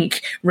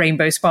pink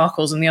rainbow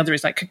sparkles and the other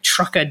is like a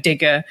trucker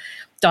digger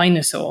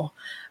dinosaur.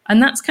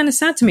 And that's kind of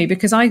sad to me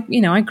because I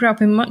grew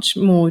up in much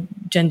more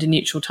gender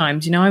neutral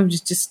times.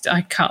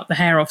 I cut the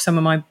hair off some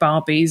of my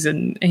Barbies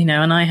and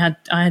I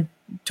had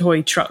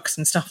toy trucks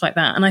and stuff like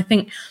that. And I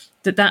think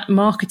that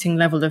marketing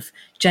level of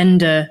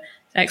gender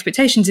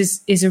expectations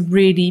is a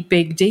really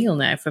big deal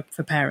now for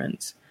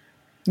parents.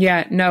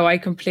 Yeah, no, I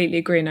completely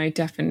agree. And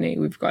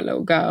we've got a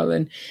little girl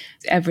and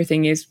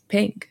everything is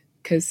pink,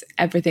 because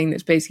everything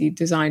that's basically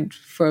designed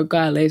for a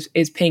girl is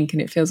pink,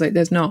 and it feels like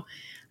there's not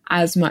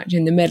as much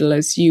in the middle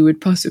as you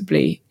would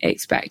possibly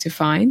expect to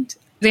find.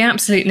 The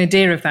absolute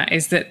nadir of that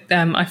is that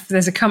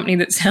there's a company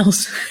that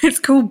sells, it's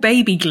called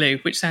baby glue,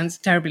 which sounds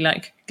terribly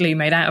like glue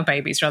made out of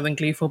babies rather than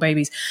glue for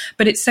babies.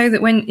 But it's so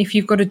that if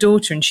you've got a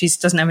daughter and she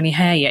doesn't have any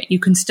hair yet, you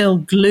can still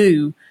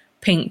glue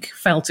pink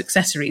felt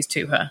accessories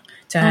to her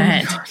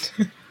head.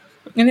 God.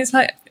 And it's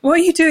like, what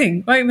are you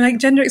doing? Like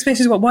gender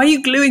expectations, what? Why are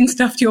you gluing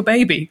stuff to your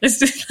baby? It's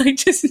just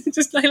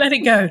let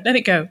it go.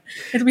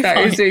 It'll be fine. That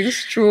is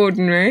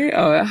extraordinary.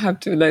 Oh, I have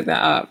to look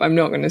that up. I'm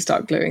not going to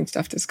start gluing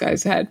stuff to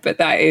Sky's head, but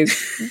that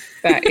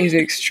is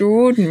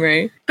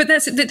extraordinary. But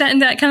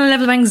that kind of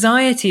level of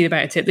anxiety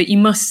about it, that you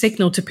must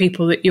signal to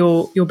people that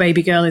your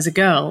baby girl is a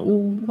girl.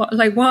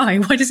 Why?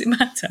 Why does it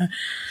matter?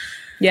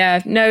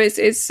 Yeah, no,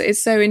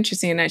 it's so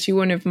interesting. And actually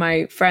one of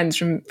my friends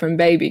from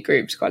baby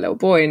groups got a little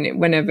boy, and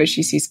whenever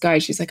she sees Sky,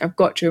 she's like, I've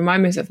got to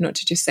remind myself not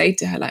to just say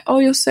to her like, oh,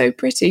 you're so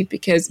pretty,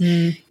 because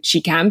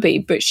she can be,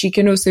 but she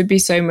can also be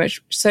so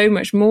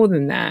much more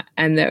than that.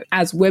 And that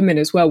as women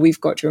as well, we've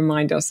got to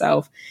remind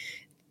ourselves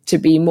to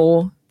be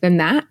more than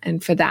that,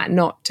 and for that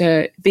not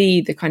to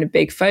be the kind of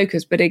big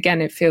focus. But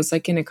again, it feels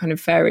like in a kind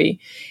of very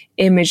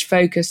image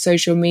focused,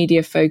 social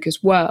media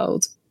focused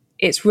world,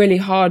 it's really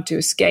hard to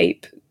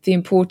escape the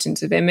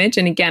importance of image.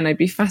 And again, I'd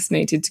be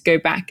fascinated to go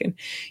back and,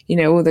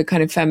 all the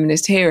kind of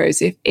feminist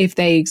heroes, if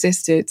they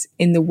existed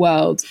in the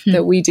world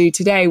that we do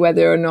today,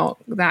 whether or not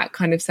that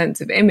kind of sense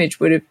of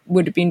image would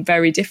have been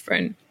very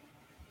different.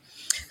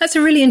 That's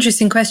a really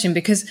interesting question,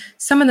 because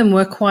some of them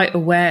were quite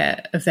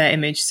aware of their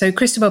image. So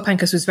Christabel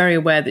Pankhurst was very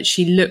aware that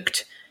she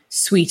looked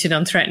sweet and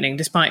unthreatening,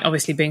 despite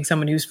obviously being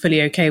someone who was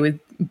fully okay with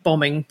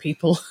bombing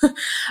people.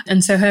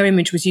 And so her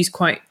image was used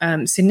quite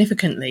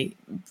significantly,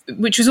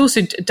 which was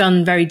also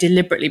done very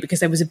deliberately, because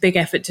there was a big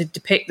effort to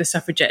depict the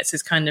suffragettes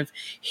as kind of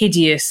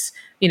hideous,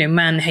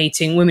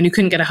 man-hating women who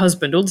couldn't get a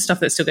husband, all the stuff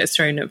that still gets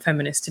thrown at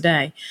feminists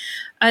today.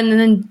 And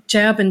then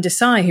Jayaben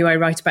Desai, who I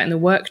write about in the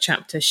work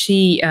chapter,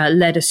 she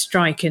led a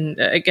strike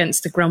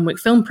against the Grunwick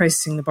Film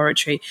Processing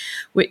Laboratory,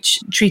 which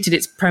treated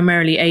its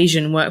primarily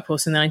Asian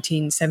workforce in the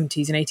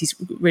 1970s and 80s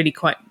really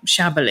quite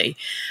shabbily.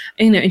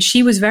 And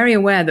she was very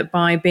aware that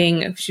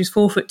she was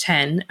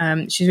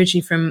 4'10", she's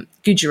originally from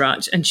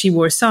Gujarat, and she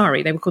wore a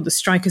sari. They were called the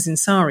strikers in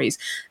saris.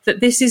 That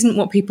this isn't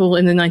what people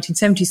in the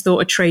 1970s thought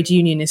a trade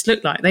unionist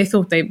looked like. They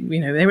thought they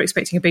were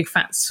expecting a big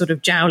fat sort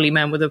of jowly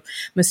man with a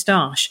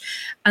moustache,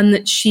 and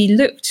that she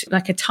looked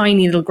like a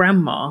tiny little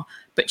grandma,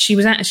 but she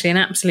was actually an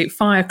absolute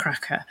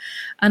firecracker.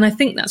 And I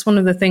think that's one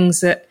of the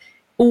things that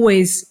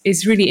always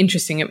is really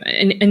interesting.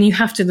 And you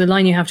have to, the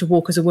line you have to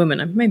walk as a woman,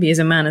 and maybe as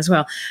a man as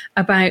well,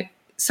 about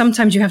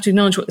sometimes you have to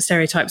acknowledge what the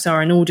stereotypes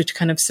are in order to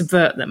kind of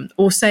subvert them,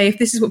 or say, if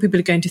this is what people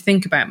are going to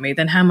think about me,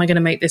 then how am I going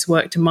to make this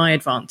work to my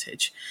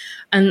advantage?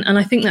 And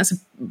I think that's a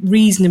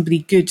reasonably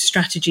good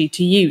strategy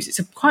to use.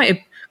 It's quite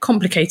a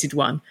complicated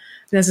one.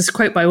 There's this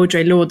quote by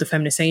Audre Lorde, the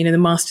feminist, saying, the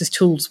master's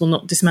tools will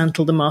not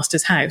dismantle the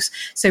master's house.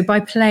 So by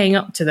playing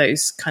up to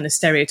those kind of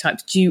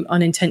stereotypes, do you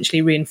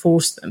unintentionally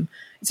reinforce them?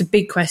 It's a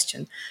big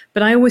question.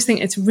 But I always think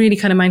it's really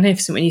kind of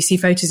magnificent when you see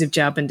photos of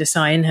Jayaben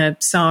Desai in her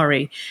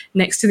sari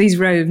next to these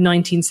row of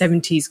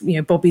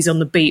 1970s, bobbies on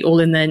the beat,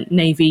 all in their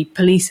navy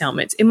police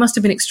helmets. It must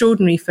have been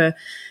extraordinary for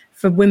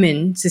for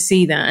women to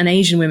see that, and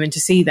Asian women to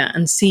see that,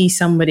 and see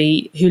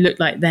somebody who looked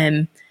like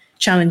them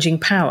challenging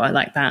power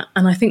like that.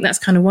 And I think that's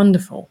kind of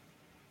wonderful.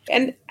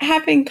 And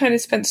having kind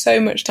of spent so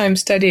much time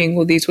studying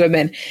all these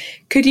women,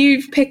 could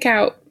you pick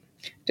out,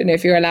 I don't know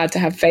if you're allowed to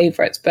have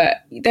favourites,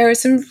 but there are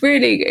some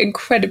really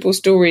incredible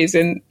stories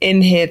in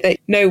here that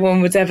no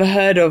one was ever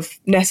heard of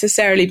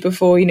necessarily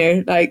before,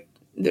 like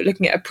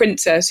looking at a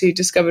princess who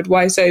discovered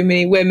why so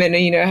many women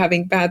are,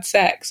 having bad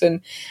sex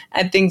and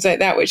things like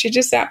that, which are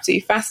just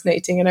absolutely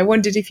fascinating. And I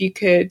wondered if you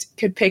could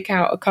pick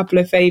out a couple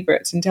of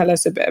favourites and tell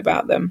us a bit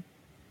about them.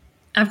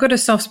 I've got a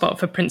soft spot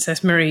for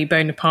Princess Marie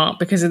Bonaparte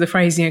because of the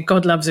phrase,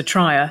 God loves a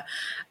trier.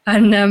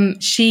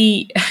 And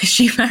she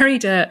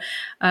married her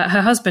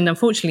husband,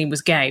 unfortunately,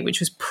 was gay, which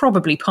was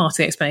probably part of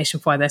the explanation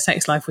for why their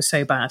sex life was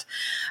so bad.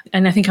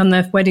 And I think on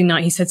their wedding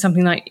night, he said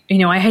something like,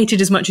 I hate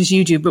it as much as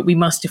you do, but we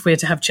must if we're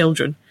to have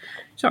children.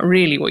 It's not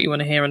really what you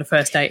want to hear on a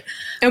first date.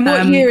 And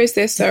what year is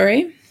this,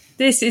 sorry?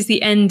 This is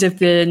the end of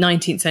the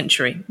 19th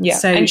century. Yeah,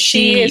 so and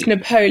she is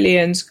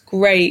Napoleon's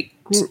great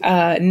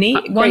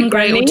one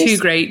great or two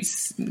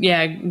greats,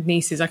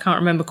 nieces. I can't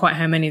remember quite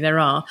how many there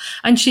are.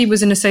 And she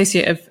was an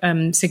associate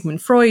of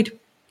Sigmund Freud,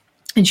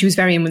 and she was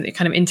very in with the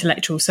kind of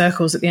intellectual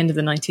circles at the end of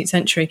the 19th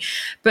century.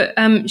 But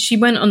she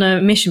went on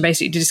a mission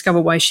basically to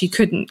discover why she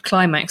couldn't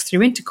climax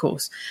through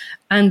intercourse.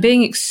 And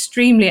being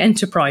extremely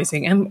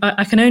enterprising, and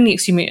I can only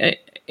assume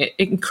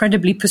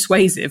incredibly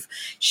persuasive,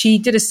 she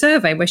did a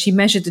survey where she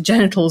measured the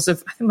genitals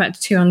of, I think, about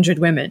 200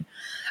 women,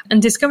 and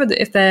discovered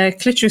that if their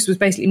clitoris was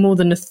basically more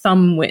than a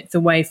thumb width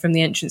away from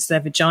the entrance to their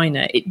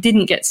vagina, it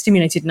didn't get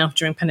stimulated enough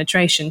during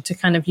penetration to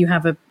kind of, you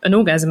have an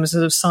orgasm as a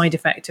sort of side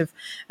effect of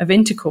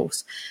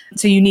intercourse.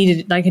 So you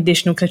needed like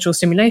additional clitoral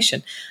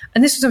stimulation.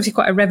 And this was obviously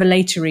quite a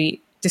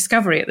revelatory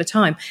discovery at the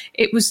time.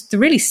 It was, the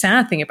really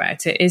sad thing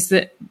about it is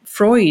that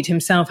Freud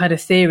himself had a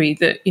theory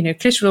that,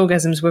 clitoral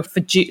orgasms were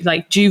for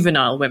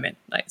juvenile women,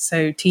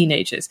 so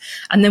teenagers.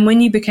 And then when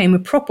you became a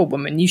proper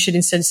woman, you should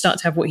instead start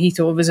to have what he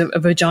thought of as a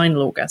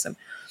vaginal orgasm.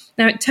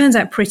 Now, it turns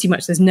out pretty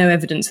much there's no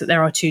evidence that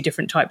there are two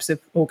different types of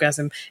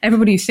orgasm.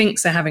 Everybody who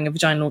thinks they're having a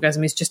vaginal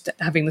orgasm is just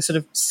having the sort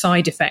of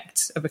side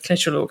effects of a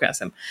clitoral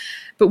orgasm.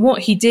 But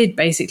what he did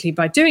basically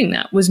by doing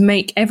that was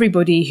make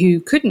everybody who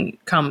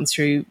couldn't come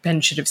through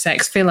penetrative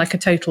sex feel like a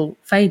total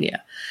failure.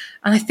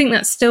 And I think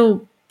that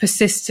still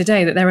persists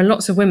today, that there are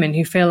lots of women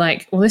who feel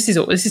like, well, this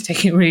is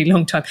taking a really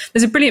long time.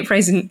 There's a brilliant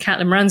phrase in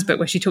Caitlin Moran's book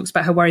where she talks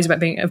about her worries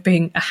about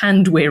being a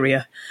hand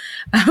wearier,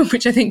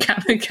 which I think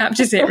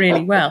captures it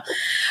really well.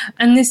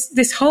 And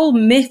this whole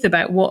myth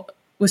about what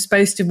was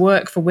supposed to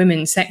work for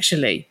women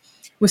sexually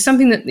was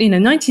something that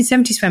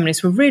 1970s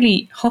feminists were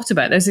really hot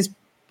about. There's this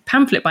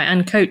pamphlet by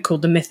Anne Cote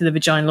called The Myth of the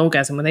Vaginal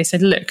Orgasm, where they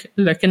said, look,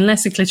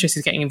 unless the clitoris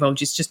is getting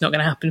involved, it's just not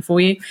going to happen for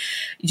you.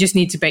 You just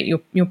need to make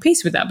your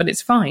peace with that, but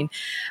it's fine.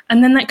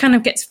 And then that kind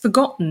of gets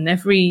forgotten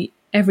every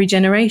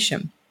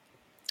generation.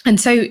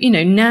 And so,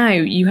 now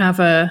you have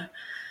I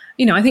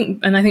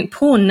think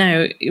porn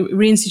now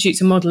reinstitutes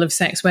a model of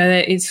sex where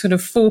it's sort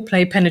of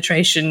foreplay,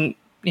 penetration,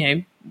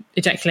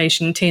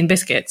 ejaculation, tea and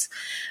biscuits.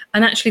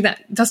 And actually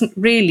that doesn't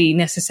really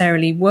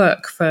necessarily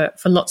work for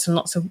lots and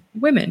lots of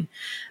women.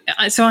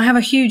 So I have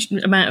a huge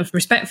amount of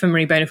respect for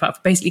Marie Bonaparte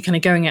for basically kind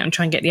of going out and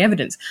trying to get the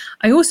evidence.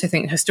 I also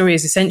think her story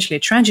is essentially a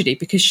tragedy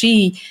because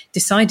she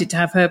decided to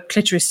have her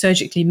clitoris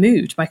surgically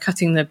moved by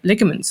cutting the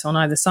ligaments on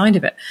either side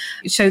of it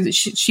so that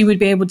she would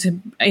be able to,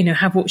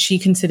 have what she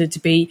considered to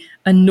be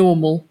a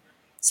normal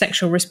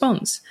sexual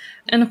response.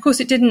 And of course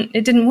it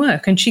didn't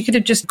work, and she could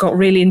have just got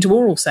really into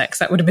oral sex.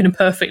 That would have been a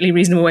perfectly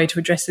reasonable way to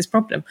address this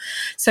problem.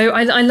 So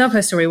I love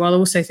her story, while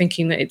also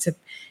thinking that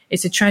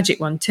it's a tragic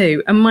one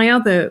too. And my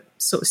other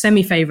sort of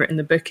semi-favourite in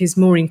the book is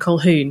Maureen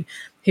Colquhoun,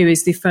 who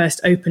is the first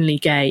openly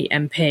gay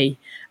MP.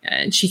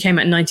 She came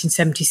out in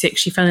 1976.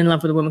 She fell in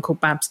love with a woman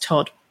called Babs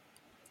Todd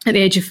at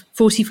the age of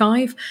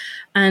 45,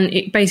 and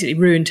it basically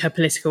ruined her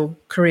political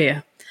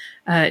career.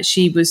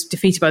 She was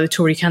defeated by the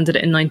Tory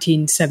candidate in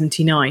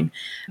 1979.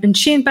 And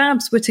she and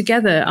Babs were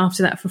together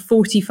after that for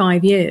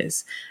 45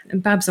 years.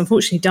 And Babs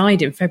unfortunately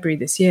died in February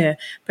this year.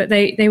 But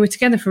they were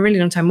together for a really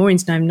long time.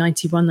 Maureen's now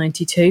 91,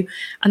 92.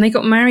 And they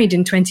got married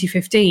in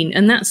 2015.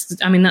 And that's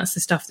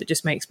the stuff that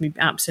just makes me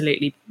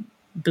absolutely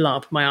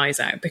blub my eyes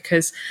out.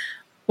 Because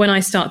when I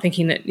start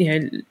thinking that,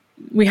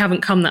 we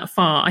haven't come that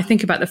far, I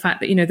think about the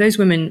fact that, those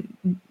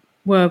women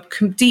were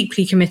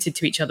deeply committed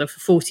to each other for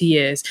 40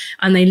 years,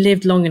 and they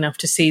lived long enough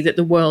to see that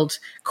the world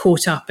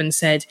caught up and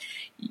said,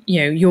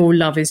 your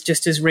love is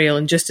just as real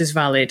and just as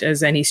valid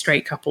as any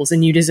straight couples,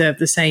 and you deserve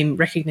the same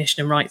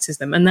recognition and rights as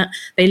them. And that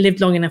they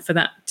lived long enough for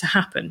that to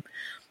happen.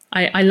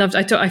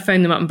 I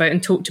phoned them up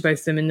and talked to both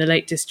of them in the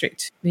Lake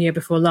District the year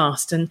before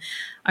last, and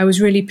I was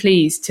really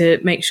pleased to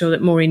make sure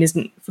that Maureen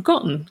isn't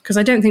forgotten, because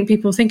I don't think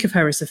people think of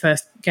her as the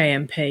first gay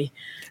MP.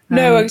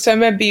 No, so I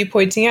remember you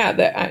pointing out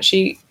that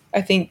actually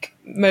I think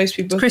most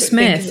people Chris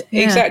Smith,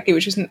 exactly,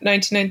 which was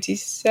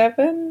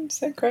 1997, is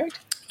that correct?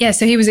 Yeah,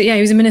 so he was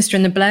a minister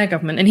in the Blair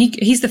government, and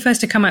he's the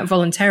first to come out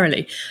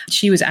voluntarily.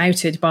 She was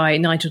outed by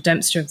Nigel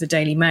Dempster of the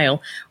Daily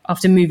Mail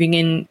after moving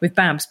in with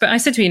Babs. But I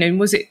said to her,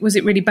 was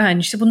it really bad?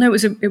 And she said, well, no,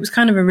 it was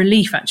kind of a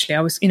relief actually.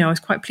 I was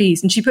quite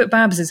pleased. And she put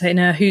Babs in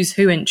her Who's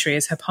Who entry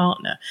as her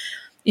partner.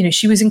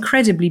 She was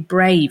incredibly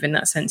brave in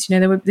that sense.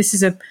 This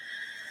is a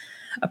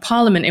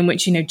parliament in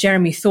which,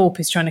 Jeremy Thorpe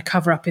is trying to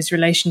cover up his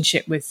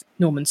relationship with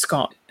Norman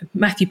Scott.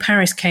 Matthew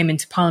Parris came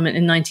into parliament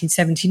in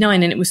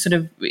 1979, and it was sort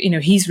of,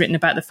 he's written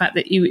about the fact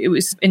that it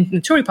was, in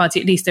the Tory party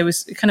at least, there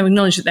was kind of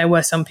acknowledged that there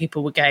were some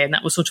people were gay, and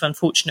that was sort of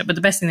unfortunate. But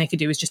the best thing they could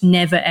do was just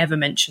never, ever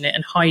mention it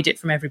and hide it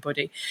from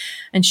everybody.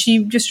 And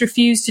she just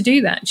refused to do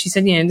that. She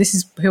said, this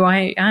is who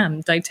I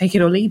am. Like, take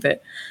it or leave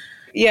it.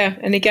 Yeah.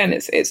 And again,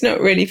 it's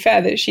not really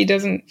fair that she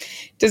doesn't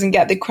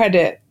get the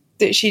credit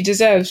that she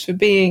deserves for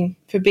being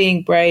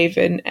brave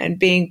and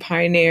being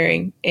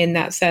pioneering in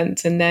that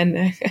sense. And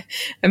then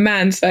a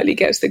man slightly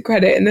gets the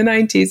credit in the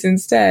 90s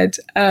instead.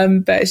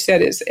 But she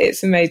said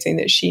it's amazing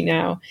that she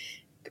now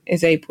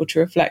is able to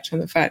reflect on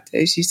the fact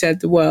that, as you said,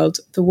 the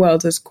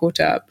world has caught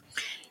up.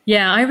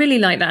 Yeah, I really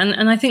like that.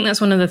 And I think that's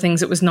one of the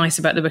things that was nice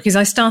about the book, is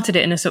I started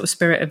it in a sort of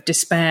spirit of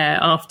despair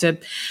after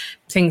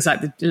things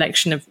like the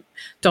election of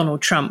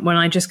Donald Trump, when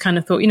I just kind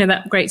of thought,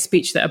 that great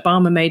speech that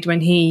Obama made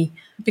when he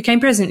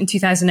became president in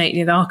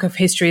 2008, the arc of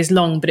history is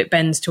long, but it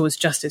bends towards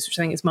justice, which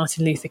I think is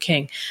Martin Luther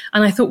King.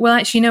 And I thought, well,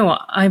 actually, you know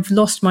what? I've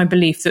lost my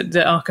belief that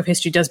the arc of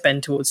history does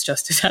bend towards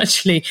justice,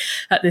 actually,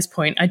 at this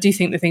point. I do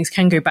think that things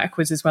can go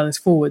backwards as well as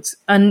forwards.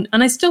 And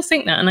I still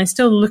think that, and I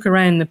still look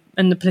around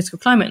the political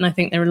climate, and I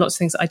think there are lots of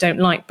things that I don't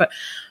like, but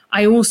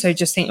I also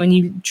just think when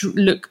you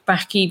look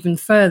back even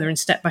further and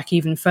step back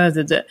even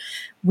further, that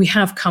we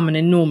have come an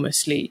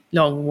enormously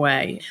long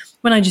way.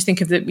 When I just think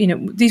of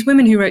these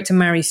women who wrote to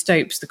Mary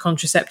Stopes, the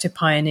contraceptive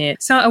pioneer.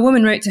 So a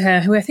woman wrote to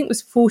her who I think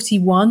was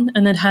 41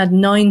 and had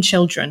 9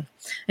 children.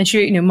 And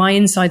she, my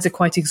insides are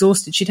quite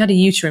exhausted. She'd had a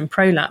uterine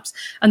prolapse.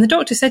 And the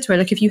doctor said to her,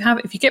 look, if you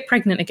get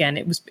pregnant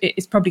again,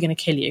 it's probably going to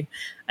kill you.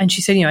 And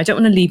she said, I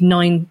don't want to leave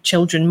 9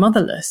 children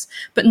motherless.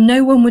 But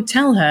no one would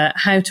tell her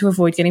how to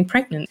avoid getting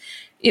pregnant.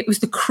 It was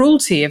the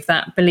cruelty of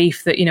that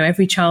belief that,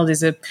 every child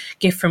is a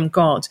gift from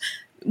God.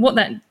 What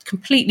that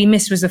completely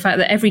missed was the fact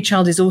that every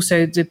child is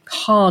also the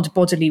hard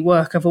bodily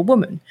work of a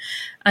woman,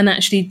 and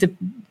actually the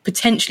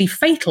potentially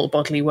fatal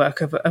bodily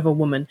work of a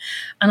woman.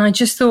 And I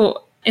just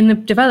thought, in the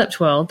developed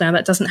world, now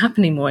that doesn't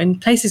happen anymore. In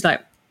places like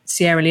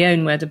Sierra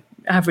Leone, where the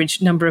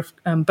average number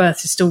of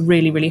births is still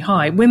really, really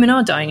high, women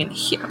are dying in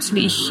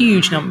absolutely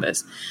huge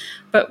numbers.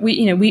 But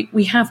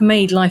we have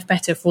made life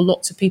better for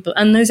lots of people,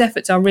 and those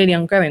efforts are really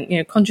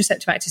ongoing.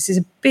 Contraceptive access is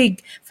a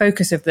big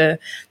focus of the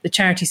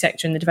charity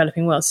sector in the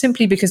developing world,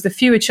 simply because the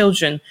fewer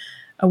children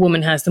a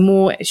woman has, the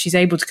more she's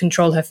able to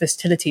control her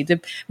fertility. The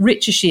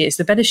richer she is,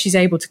 the better she's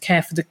able to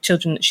care for the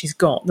children that she's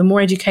got, the more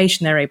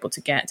education they're able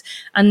to get,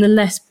 and the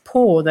less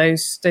poor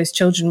those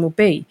children will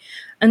be.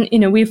 And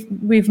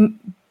we've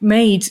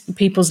made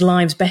people's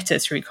lives better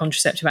through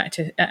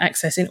contraceptive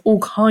access in all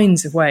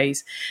kinds of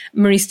ways.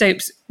 Marie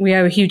Stopes, we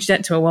owe a huge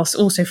debt to her, whilst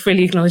also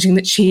freely acknowledging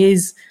that she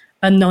is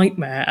a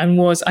nightmare and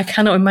I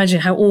cannot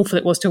imagine how awful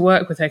it was to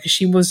work with her, because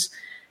she was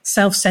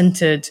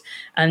self-centered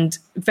and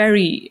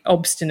very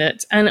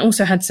obstinate, and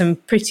also had some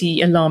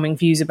pretty alarming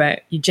views about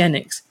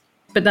eugenics.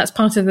 But that's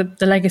part of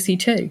the legacy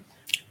too.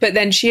 But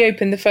then she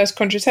opened the first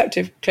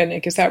contraceptive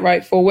clinic, is that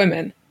right, for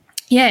women?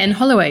 Yeah, in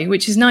Holloway,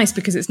 which is nice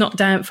because it's not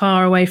down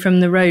far away from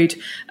the road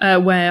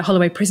where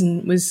Holloway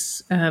Prison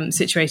was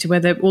situated,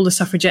 where all the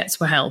suffragettes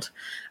were held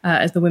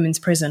as the women's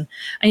prison.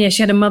 And yeah,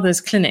 she had a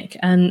mother's clinic.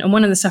 And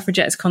one of the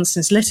suffragettes,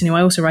 Constance Lytton, who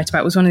I also write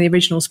about, was one of the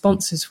original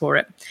sponsors for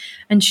it.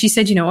 And she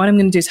said, what I'm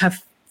going to do is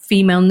have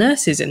female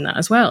nurses in that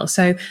as well.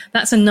 So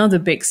that's another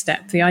big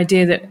step. The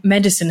idea that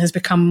medicine has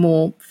become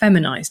more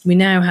feminized. We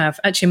now have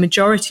actually a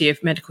majority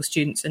of medical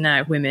students are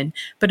now women.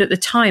 But at the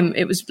time,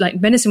 it was like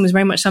medicine was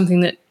very much something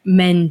that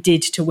men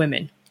did to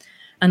women.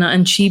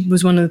 And she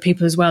was one of the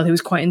people as well who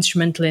was quite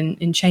instrumental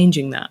in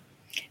changing that.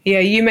 Yeah,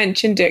 you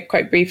mentioned it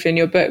quite briefly in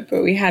your book,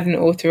 but we had an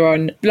author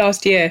on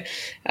last year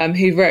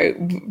who wrote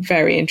a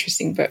very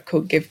interesting book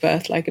called Give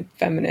Birth Like a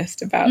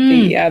Feminist, about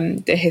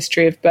the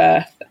history of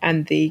birth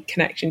and the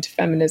connection to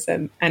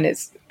feminism. And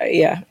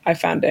I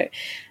found it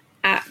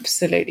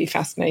absolutely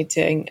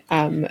fascinating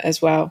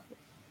as well.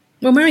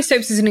 Well, Mary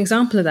Stopes is an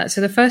example of that.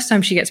 So the first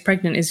time she gets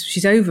pregnant is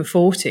she's over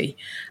 40,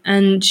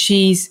 and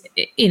she's,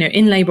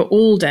 in labour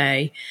all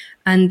day.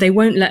 And they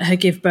won't let her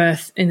give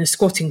birth in a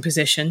squatting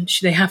position.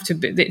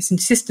 It's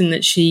insistent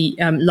that she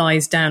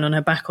lies down on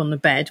her back on the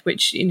bed,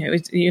 which,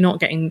 you're not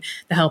getting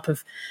the help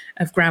of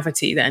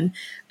gravity then.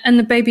 And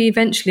the baby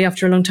eventually,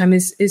 after a long time,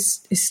 is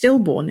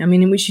stillborn. I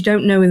mean, in which you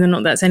don't know whether or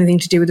not that's anything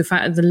to do with the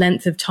fact of the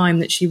length of time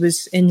that she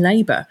was in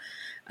labour.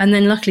 And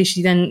then luckily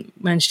she then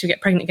managed to get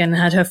pregnant again and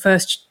had her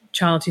first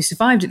child, who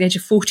survived at the age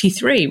of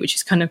 43, which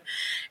is kind of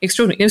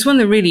extraordinary. It was one of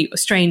the really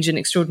strange and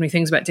extraordinary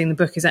things about doing the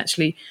book, is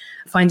actually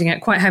finding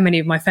out quite how many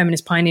of my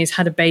feminist pioneers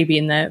had a baby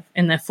in their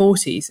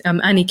 40s.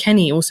 Annie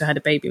Kenney also had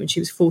a baby when she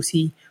was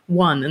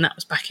 41, and that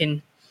was back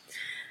in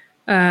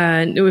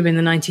It would have been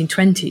the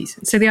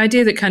 1920s. So the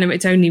idea that kind of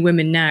it's only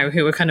women now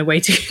who are kind of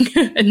waiting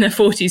in their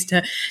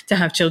 40s to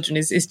have children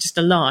is just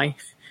a lie.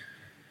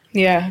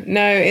 Yeah,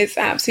 no, it's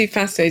absolutely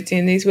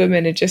fascinating. These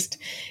women are just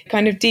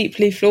kind of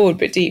deeply flawed,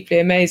 but deeply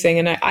amazing.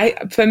 And I,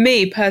 for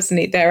me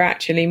personally, they're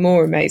actually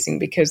more amazing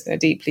because they're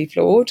deeply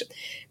flawed,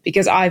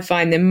 because I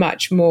find them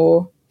much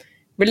more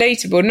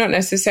relatable, not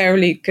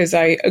necessarily because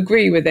I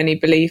agree with any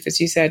belief, as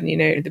you said,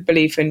 the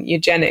belief in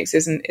eugenics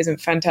isn't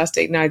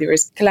fantastic. Neither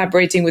is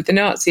collaborating with the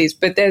Nazis,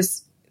 but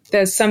there's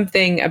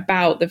something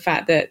about the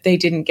fact that they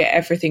didn't get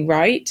everything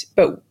right,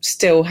 but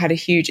still had a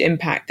huge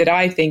impact that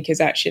I think is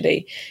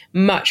actually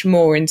much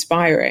more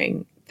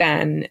inspiring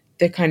than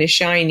the kind of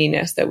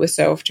shininess that we're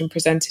so often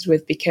presented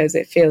with, because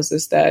it feels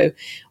as though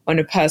on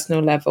a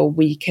personal level,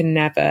 we can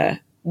never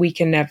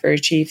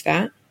achieve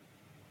that.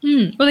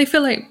 Well, they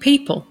feel like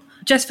people.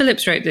 Jess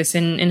Phillips wrote this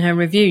in her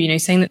review,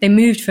 saying that they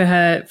moved for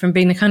her from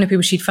being the kind of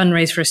people she'd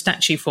fundraise for a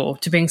statue for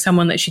to being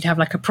someone that she'd have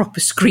like a proper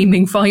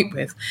screaming fight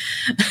with,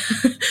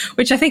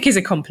 which I think is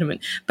a compliment.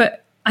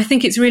 But I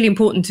think it's really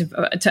important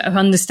to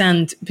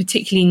understand,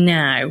 particularly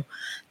now,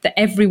 that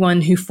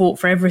everyone who fought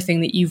for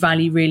everything that you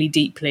value really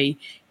deeply,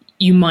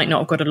 you might not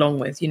have got along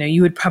with.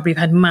 You would probably have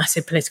had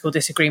massive political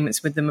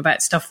disagreements with them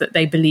about stuff that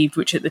they believed,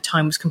 which at the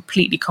time was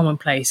completely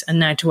commonplace, and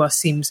now to us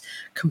seems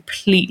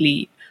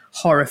completely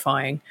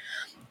horrifying.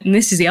 And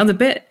this is the other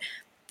bit.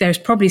 There's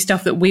probably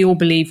stuff that we all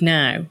believe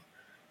now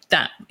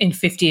that in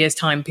 50 years'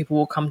 time, people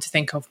will come to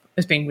think of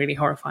as being really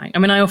horrifying. I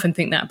mean, I often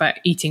think that about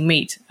eating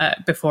meat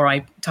before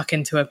I tuck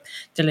into a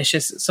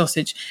delicious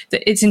sausage,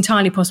 that it's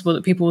entirely possible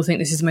that people will think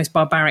this is the most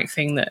barbaric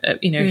thing that,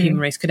 human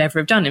race could ever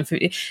have done.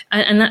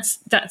 And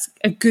that's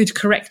a good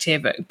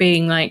corrective at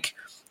being like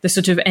the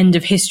sort of end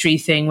of history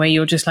thing where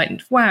you're just like,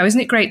 wow,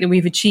 isn't it great that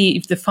we've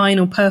achieved the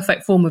final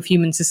perfect form of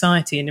human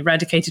society and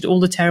eradicated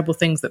all the terrible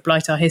things that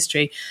blight our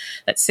history?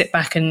 Let's sit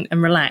back and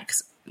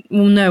relax.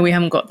 Well, no, we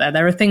haven't got there.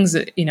 There are things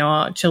that,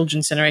 our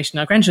children's generation,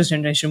 our grandchildren's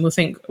generation will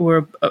think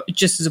were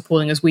just as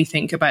appalling as we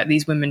think about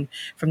these women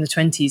from the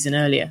 20s and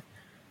earlier.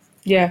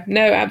 Yeah,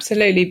 no,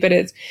 absolutely. But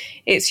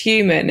it's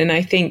human. And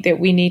I think that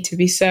we need to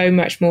be so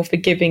much more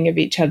forgiving of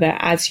each other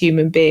as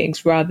human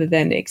beings, rather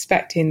than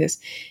expecting this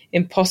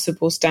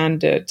impossible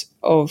standard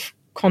of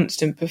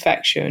constant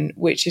perfection,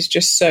 which is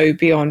just so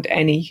beyond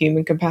any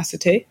human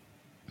capacity.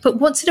 But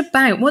what's it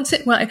about? Well,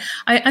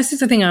 this is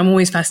the thing I'm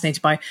always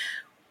fascinated by.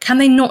 Can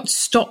they not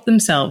stop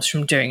themselves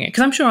from doing it?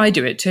 Because I'm sure I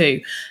do it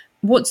too.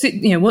 What's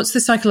the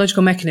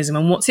psychological mechanism,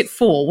 and what's it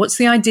for? What's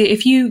the idea?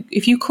 If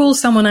you call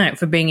someone out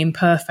for being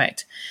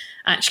imperfect,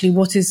 actually,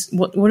 what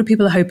are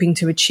people hoping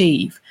to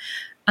achieve?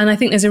 And I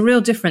think there's a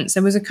real difference.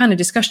 There was a kind of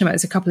discussion about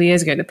this a couple of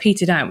years ago that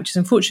petered out, which is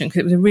unfortunate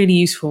because it was a really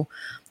useful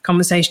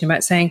conversation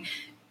about saying,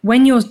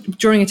 when you're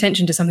drawing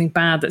attention to something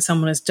bad that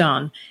someone has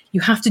done,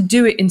 you have to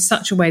do it in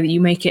such a way that you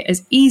make it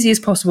as easy as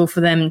possible for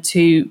them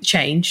to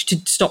change, to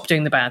stop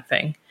doing the bad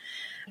thing,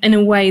 in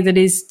a way that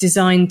is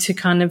designed to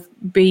kind of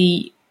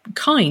be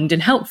kind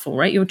and helpful,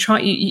 right? You're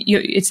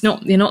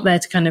not there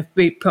to kind of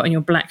be put on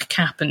your black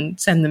cap and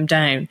send them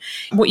down.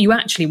 What you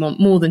actually want,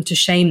 more than to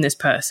shame this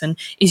person,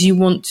 is you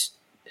want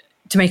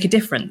to make a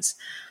difference.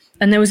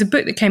 And there was a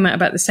book that came out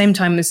about the same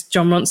time as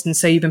John Ronson's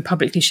So You've Been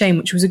Publicly Shamed,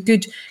 which was a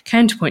good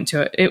counterpoint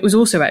to it. It was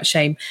also about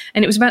shame.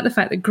 And it was about the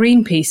fact that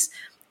Greenpeace,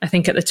 I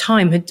think at the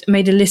time, had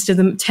made a list of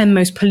the 10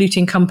 most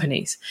polluting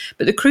companies.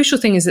 But the crucial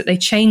thing is that they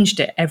changed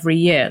it every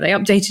year. They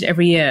updated it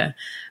every year.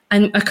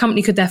 And a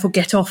company could therefore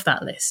get off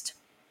that list.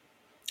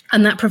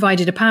 And that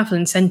provided a powerful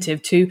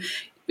incentive to,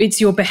 it's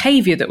your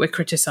behavior that we're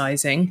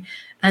criticizing,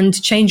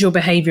 and change your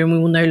behavior and we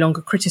will no longer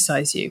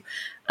criticize you.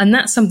 And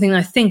that's something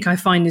I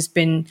find has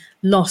been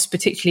lost,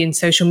 particularly in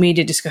social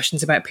media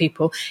discussions about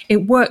people.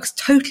 It works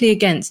totally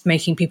against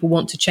making people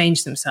want to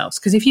change themselves.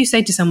 Because if you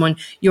say to someone,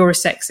 you're a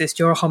sexist,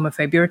 you're a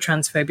homophobe, you're a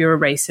transphobe, you're a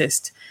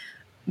racist,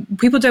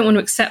 people don't want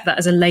to accept that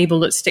as a label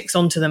that sticks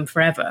onto them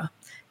forever,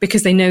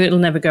 because they know it'll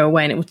never go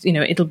away and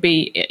it'll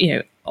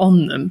be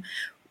on them.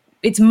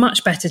 It's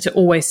much better to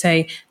always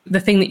say the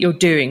thing that you're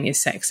doing is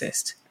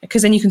sexist,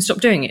 because then you can stop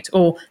doing it,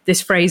 or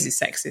this phrase is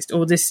sexist,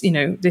 or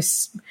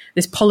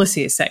this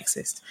policy is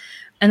sexist.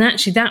 And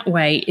actually that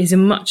way is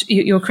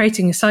you're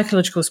creating a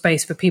psychological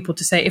space for people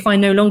to say, if I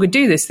no longer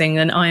do this thing,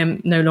 then I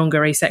am no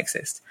longer a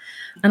sexist.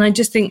 And I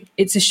just think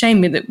it's a shame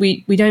that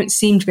we don't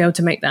seem to be able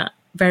to make that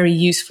very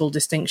useful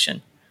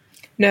distinction.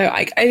 No,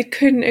 I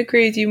couldn't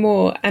agree with you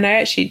more. And I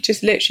actually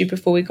just literally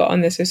before we got on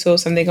this, I saw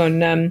something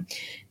on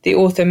the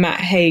author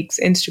Matt Haig's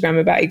Instagram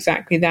about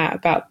exactly that,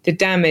 about the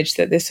damage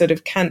that this sort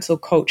of cancel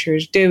culture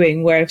is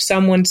doing, where if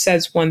someone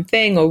says one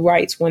thing or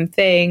writes one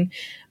thing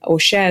or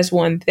shares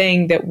one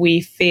thing that we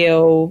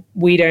feel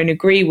we don't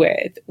agree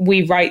with,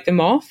 we write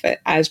them off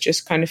as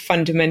just kind of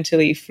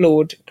fundamentally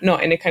flawed,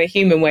 not in a kind of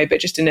human way,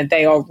 but just in a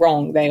they are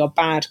wrong, they are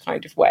bad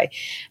kind of way.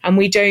 And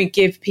we don't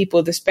give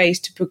people the space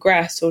to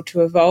progress or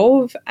to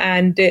evolve.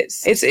 And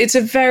it's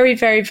a very,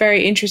 very,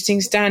 very interesting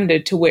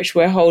standard to which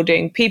we're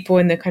holding people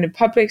in the kind of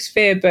public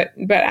sphere, but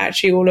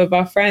actually all of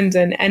our friends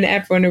and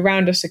everyone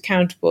around us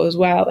accountable as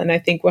well. And I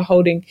think we're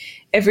holding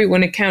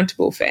everyone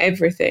accountable for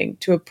everything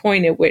to a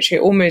point at which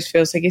it almost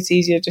feels like it's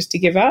easier just to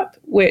give up,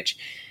 which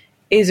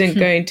isn't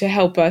going to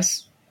help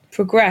us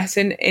progress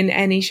in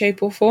any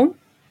shape or form.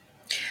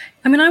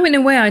 I mean, in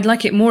a way, I'd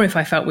like it more if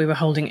I felt we were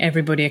holding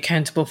everybody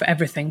accountable for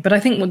everything. But I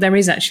think what there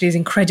is actually is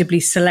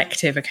incredibly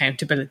selective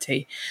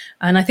accountability.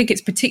 And I think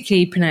it's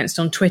particularly pronounced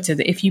on Twitter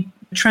that if you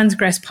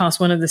transgress past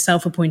one of the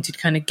self-appointed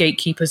kind of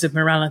gatekeepers of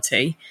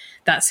morality,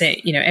 that's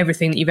it. You know,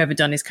 everything that you've ever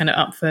done is kind of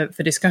up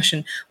for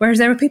discussion. Whereas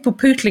there are people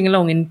pootling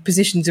along in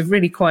positions of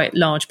really quite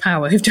large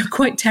power who've done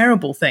quite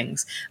terrible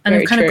things and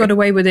have kind of got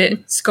away with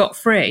it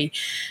scot-free.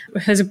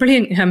 There's a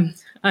brilliant...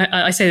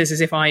 I say this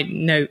as if I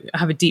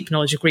have a deep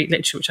knowledge of Greek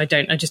literature, which I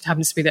don't. I just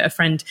happens to be that a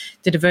friend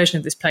did a version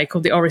of this play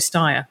called the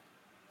Oresteia.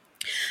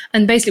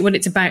 And basically what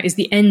it's about is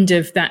the end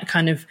of that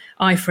kind of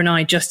eye for an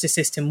eye justice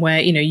system where,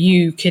 you know,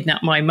 you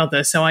kidnap my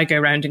mother, so I go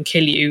around and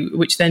kill you,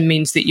 which then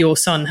means that your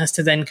son has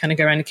to then kind of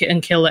go around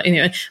and kill that, you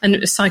know,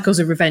 and cycles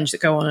of revenge that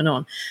go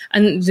on.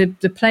 And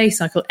the play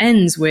cycle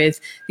ends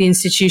with the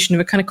institution of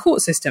a kind of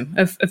court system,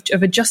 of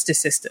a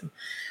justice system.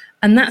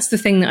 And that's the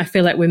thing that I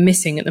feel like we're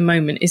missing at the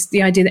moment, is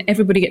the idea that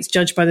everybody gets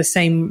judged by the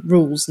same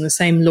rules and the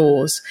same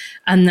laws,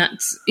 and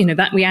that's, you know,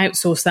 that we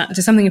outsource that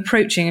to something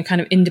approaching a kind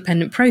of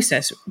independent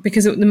process.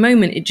 Because at the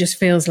moment, it just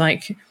feels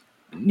like,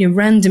 you know,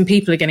 random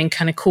people are getting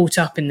kind of caught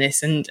up in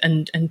this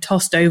and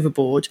tossed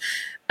overboard,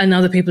 and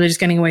other people are just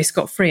getting away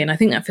scot-free. And I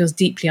think that feels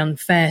deeply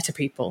unfair to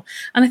people.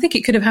 And I think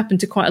it could have happened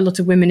to quite a lot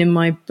of women in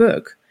my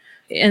book.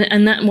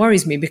 And that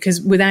worries me,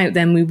 because without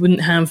them, we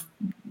wouldn't have,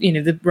 you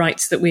know, the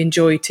rights that we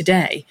enjoy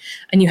today.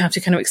 And you have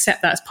to kind of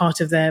accept that as part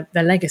of their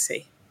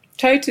legacy.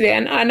 Totally.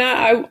 And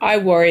I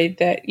worry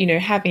that, you know,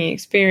 having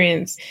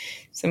experienced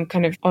some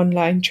kind of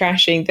online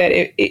trashing,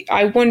 that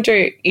I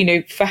wonder, you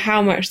know, for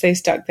how much they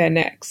stuck their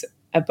necks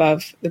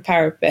above the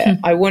parapet.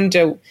 I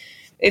wonder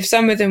if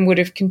some of them would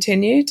have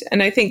continued.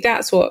 And I think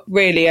that's what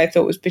really I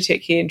thought was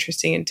particularly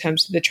interesting in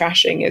terms of the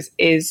trashing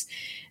is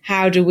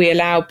how do we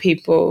allow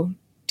people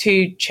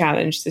to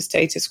challenge the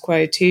status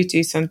quo, to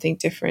do something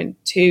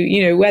different, to,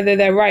 you know, whether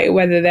they're right or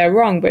whether they're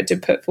wrong, but to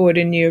put forward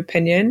a new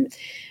opinion.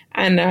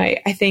 And I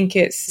think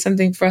it's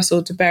something for us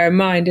all to bear in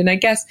mind. And I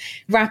guess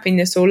wrapping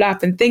this all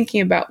up and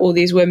thinking about all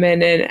these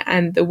women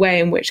and the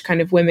way in which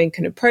kind of women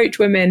can approach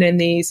women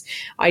and these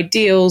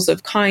ideals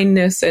of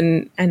kindness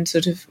and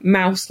sort of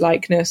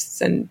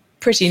mouse-likeness and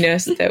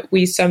prettiness that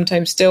we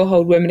sometimes still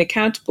hold women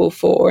accountable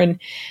for,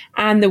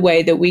 and the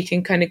way that we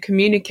can kind of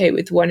communicate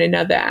with one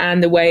another,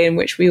 and the way in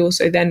which we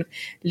also then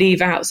leave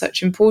out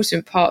such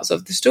important parts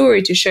of the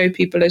story to show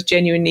people as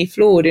genuinely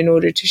flawed in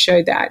order to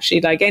show that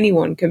actually, like,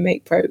 anyone can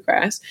make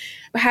progress.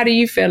 How do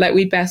you feel like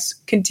we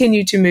best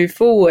continue to move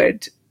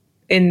forward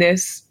in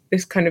this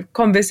kind of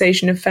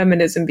conversation of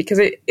feminism? Because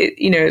it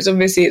you know, it's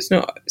obviously it's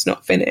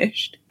not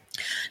finished.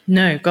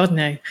 No, God,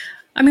 no.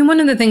 I mean, one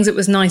of the things that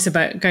was nice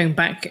about going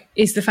back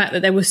is the fact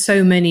that there were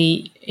so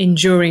many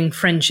enduring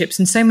friendships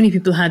and so many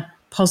people had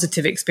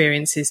positive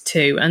experiences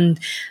too. And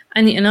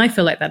I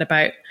feel like that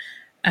about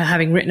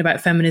having written about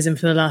feminism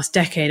for the last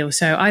decade or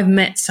so. I've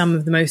met some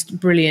of the most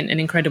brilliant and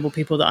incredible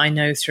people that I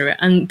know through it,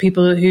 and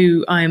people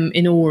who I'm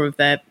in awe of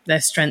their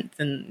strength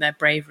and their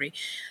bravery.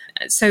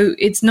 So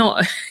it's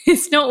not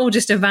all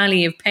just a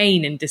valley of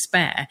pain and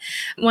despair.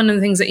 One of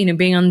the things that, you know,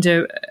 being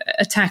under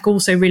attack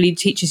also really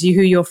teaches you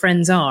who your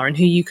friends are and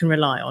who you can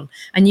rely on.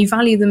 And you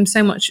value them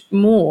so much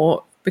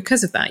more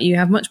because of that. You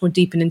have much more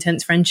deep and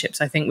intense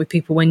friendships, I think, with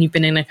people when you've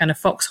been in a kind of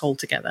foxhole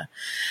together.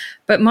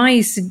 But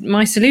my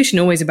solution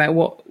always about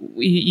what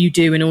you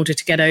do in order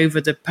to get over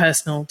the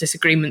personal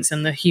disagreements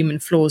and the human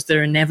flaws that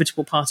are an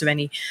inevitable part of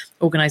any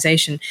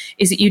organization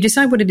is that you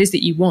decide what it is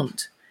that you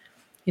want.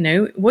 You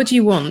know, what do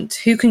you want?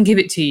 Who can give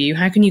it to you?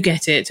 How can you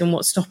get it? And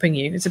what's stopping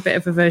you? It's a bit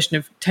of a version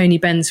of Tony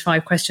Benn's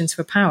 5 questions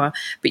for power.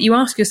 But you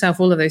ask yourself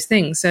all of those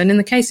things. So, and in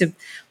the case of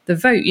the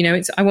vote, you know,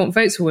 it's I want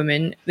votes for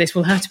women. This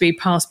will have to be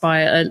passed by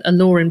a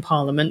law in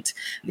Parliament.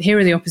 Here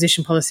are the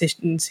opposition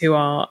politicians who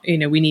are, you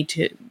know, we need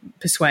to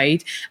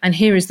persuade. And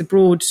here is the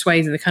broad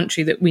swathe of the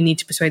country that we need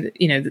to persuade that,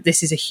 you know, that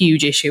this is a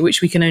huge issue,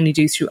 which we can only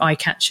do through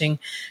eye-catching,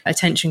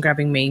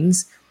 attention-grabbing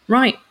means.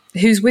 Right.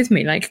 Who's with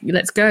me? Like,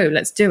 let's go,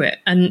 let's do it.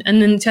 And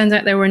then it turns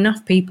out there were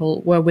enough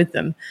people were with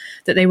them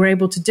that they were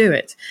able to do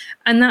it.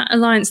 And that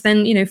alliance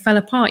then, you know, fell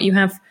apart. You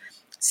have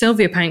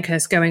Sylvia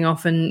Pankhurst going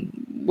off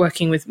and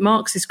working with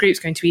Marxist groups,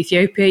 going to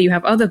Ethiopia. You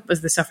have other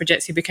of the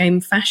suffragettes who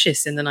became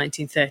fascists in the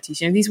 1930s.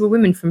 You know, these were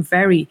women from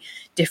very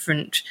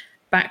different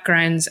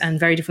backgrounds and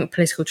very different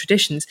political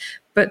traditions,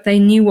 but they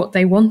knew what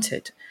they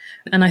wanted.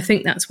 And I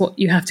think that's what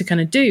you have to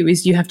kind of do,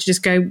 is you have to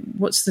just go,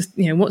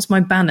 what's my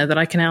banner that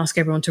I can ask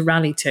everyone to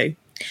rally to?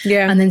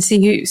 Yeah. And then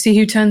see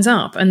who turns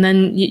up. And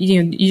then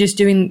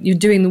you're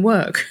doing the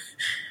work.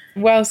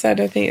 Well said.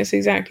 I think it's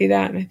exactly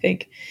that. And I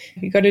think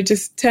you've got to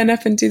just turn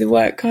up and do the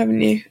work,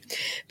 haven't you?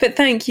 But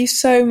thank you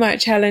so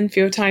much, Helen, for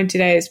your time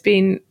today. It's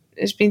been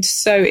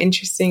so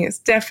interesting. It's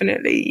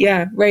definitely,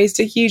 raised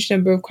a huge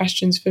number of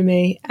questions for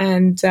me.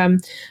 And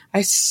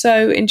I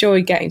so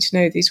enjoyed getting to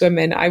know these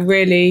women. I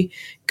really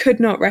could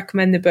not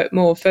recommend the book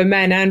more for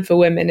men and for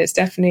women. It's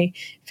definitely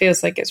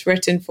feels like it's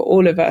written for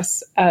all of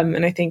us.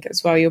 And I think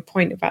as well, your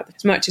point about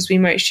as much as we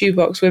might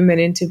shoebox women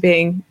into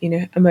being,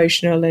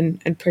 emotional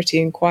and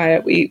pretty and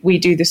quiet, we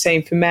do the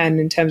same for men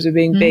in terms of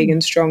being big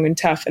and strong and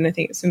tough. And I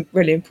think it's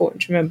really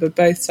important to remember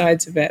both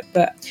sides of it.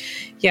 But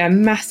yeah,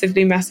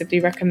 massively, massively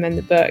recommend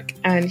the book.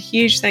 And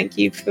huge thank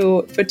you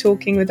for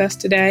talking with us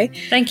today.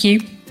 Thank you.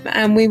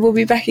 And we will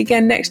be back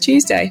again next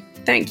Tuesday.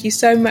 Thank you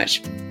so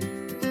much.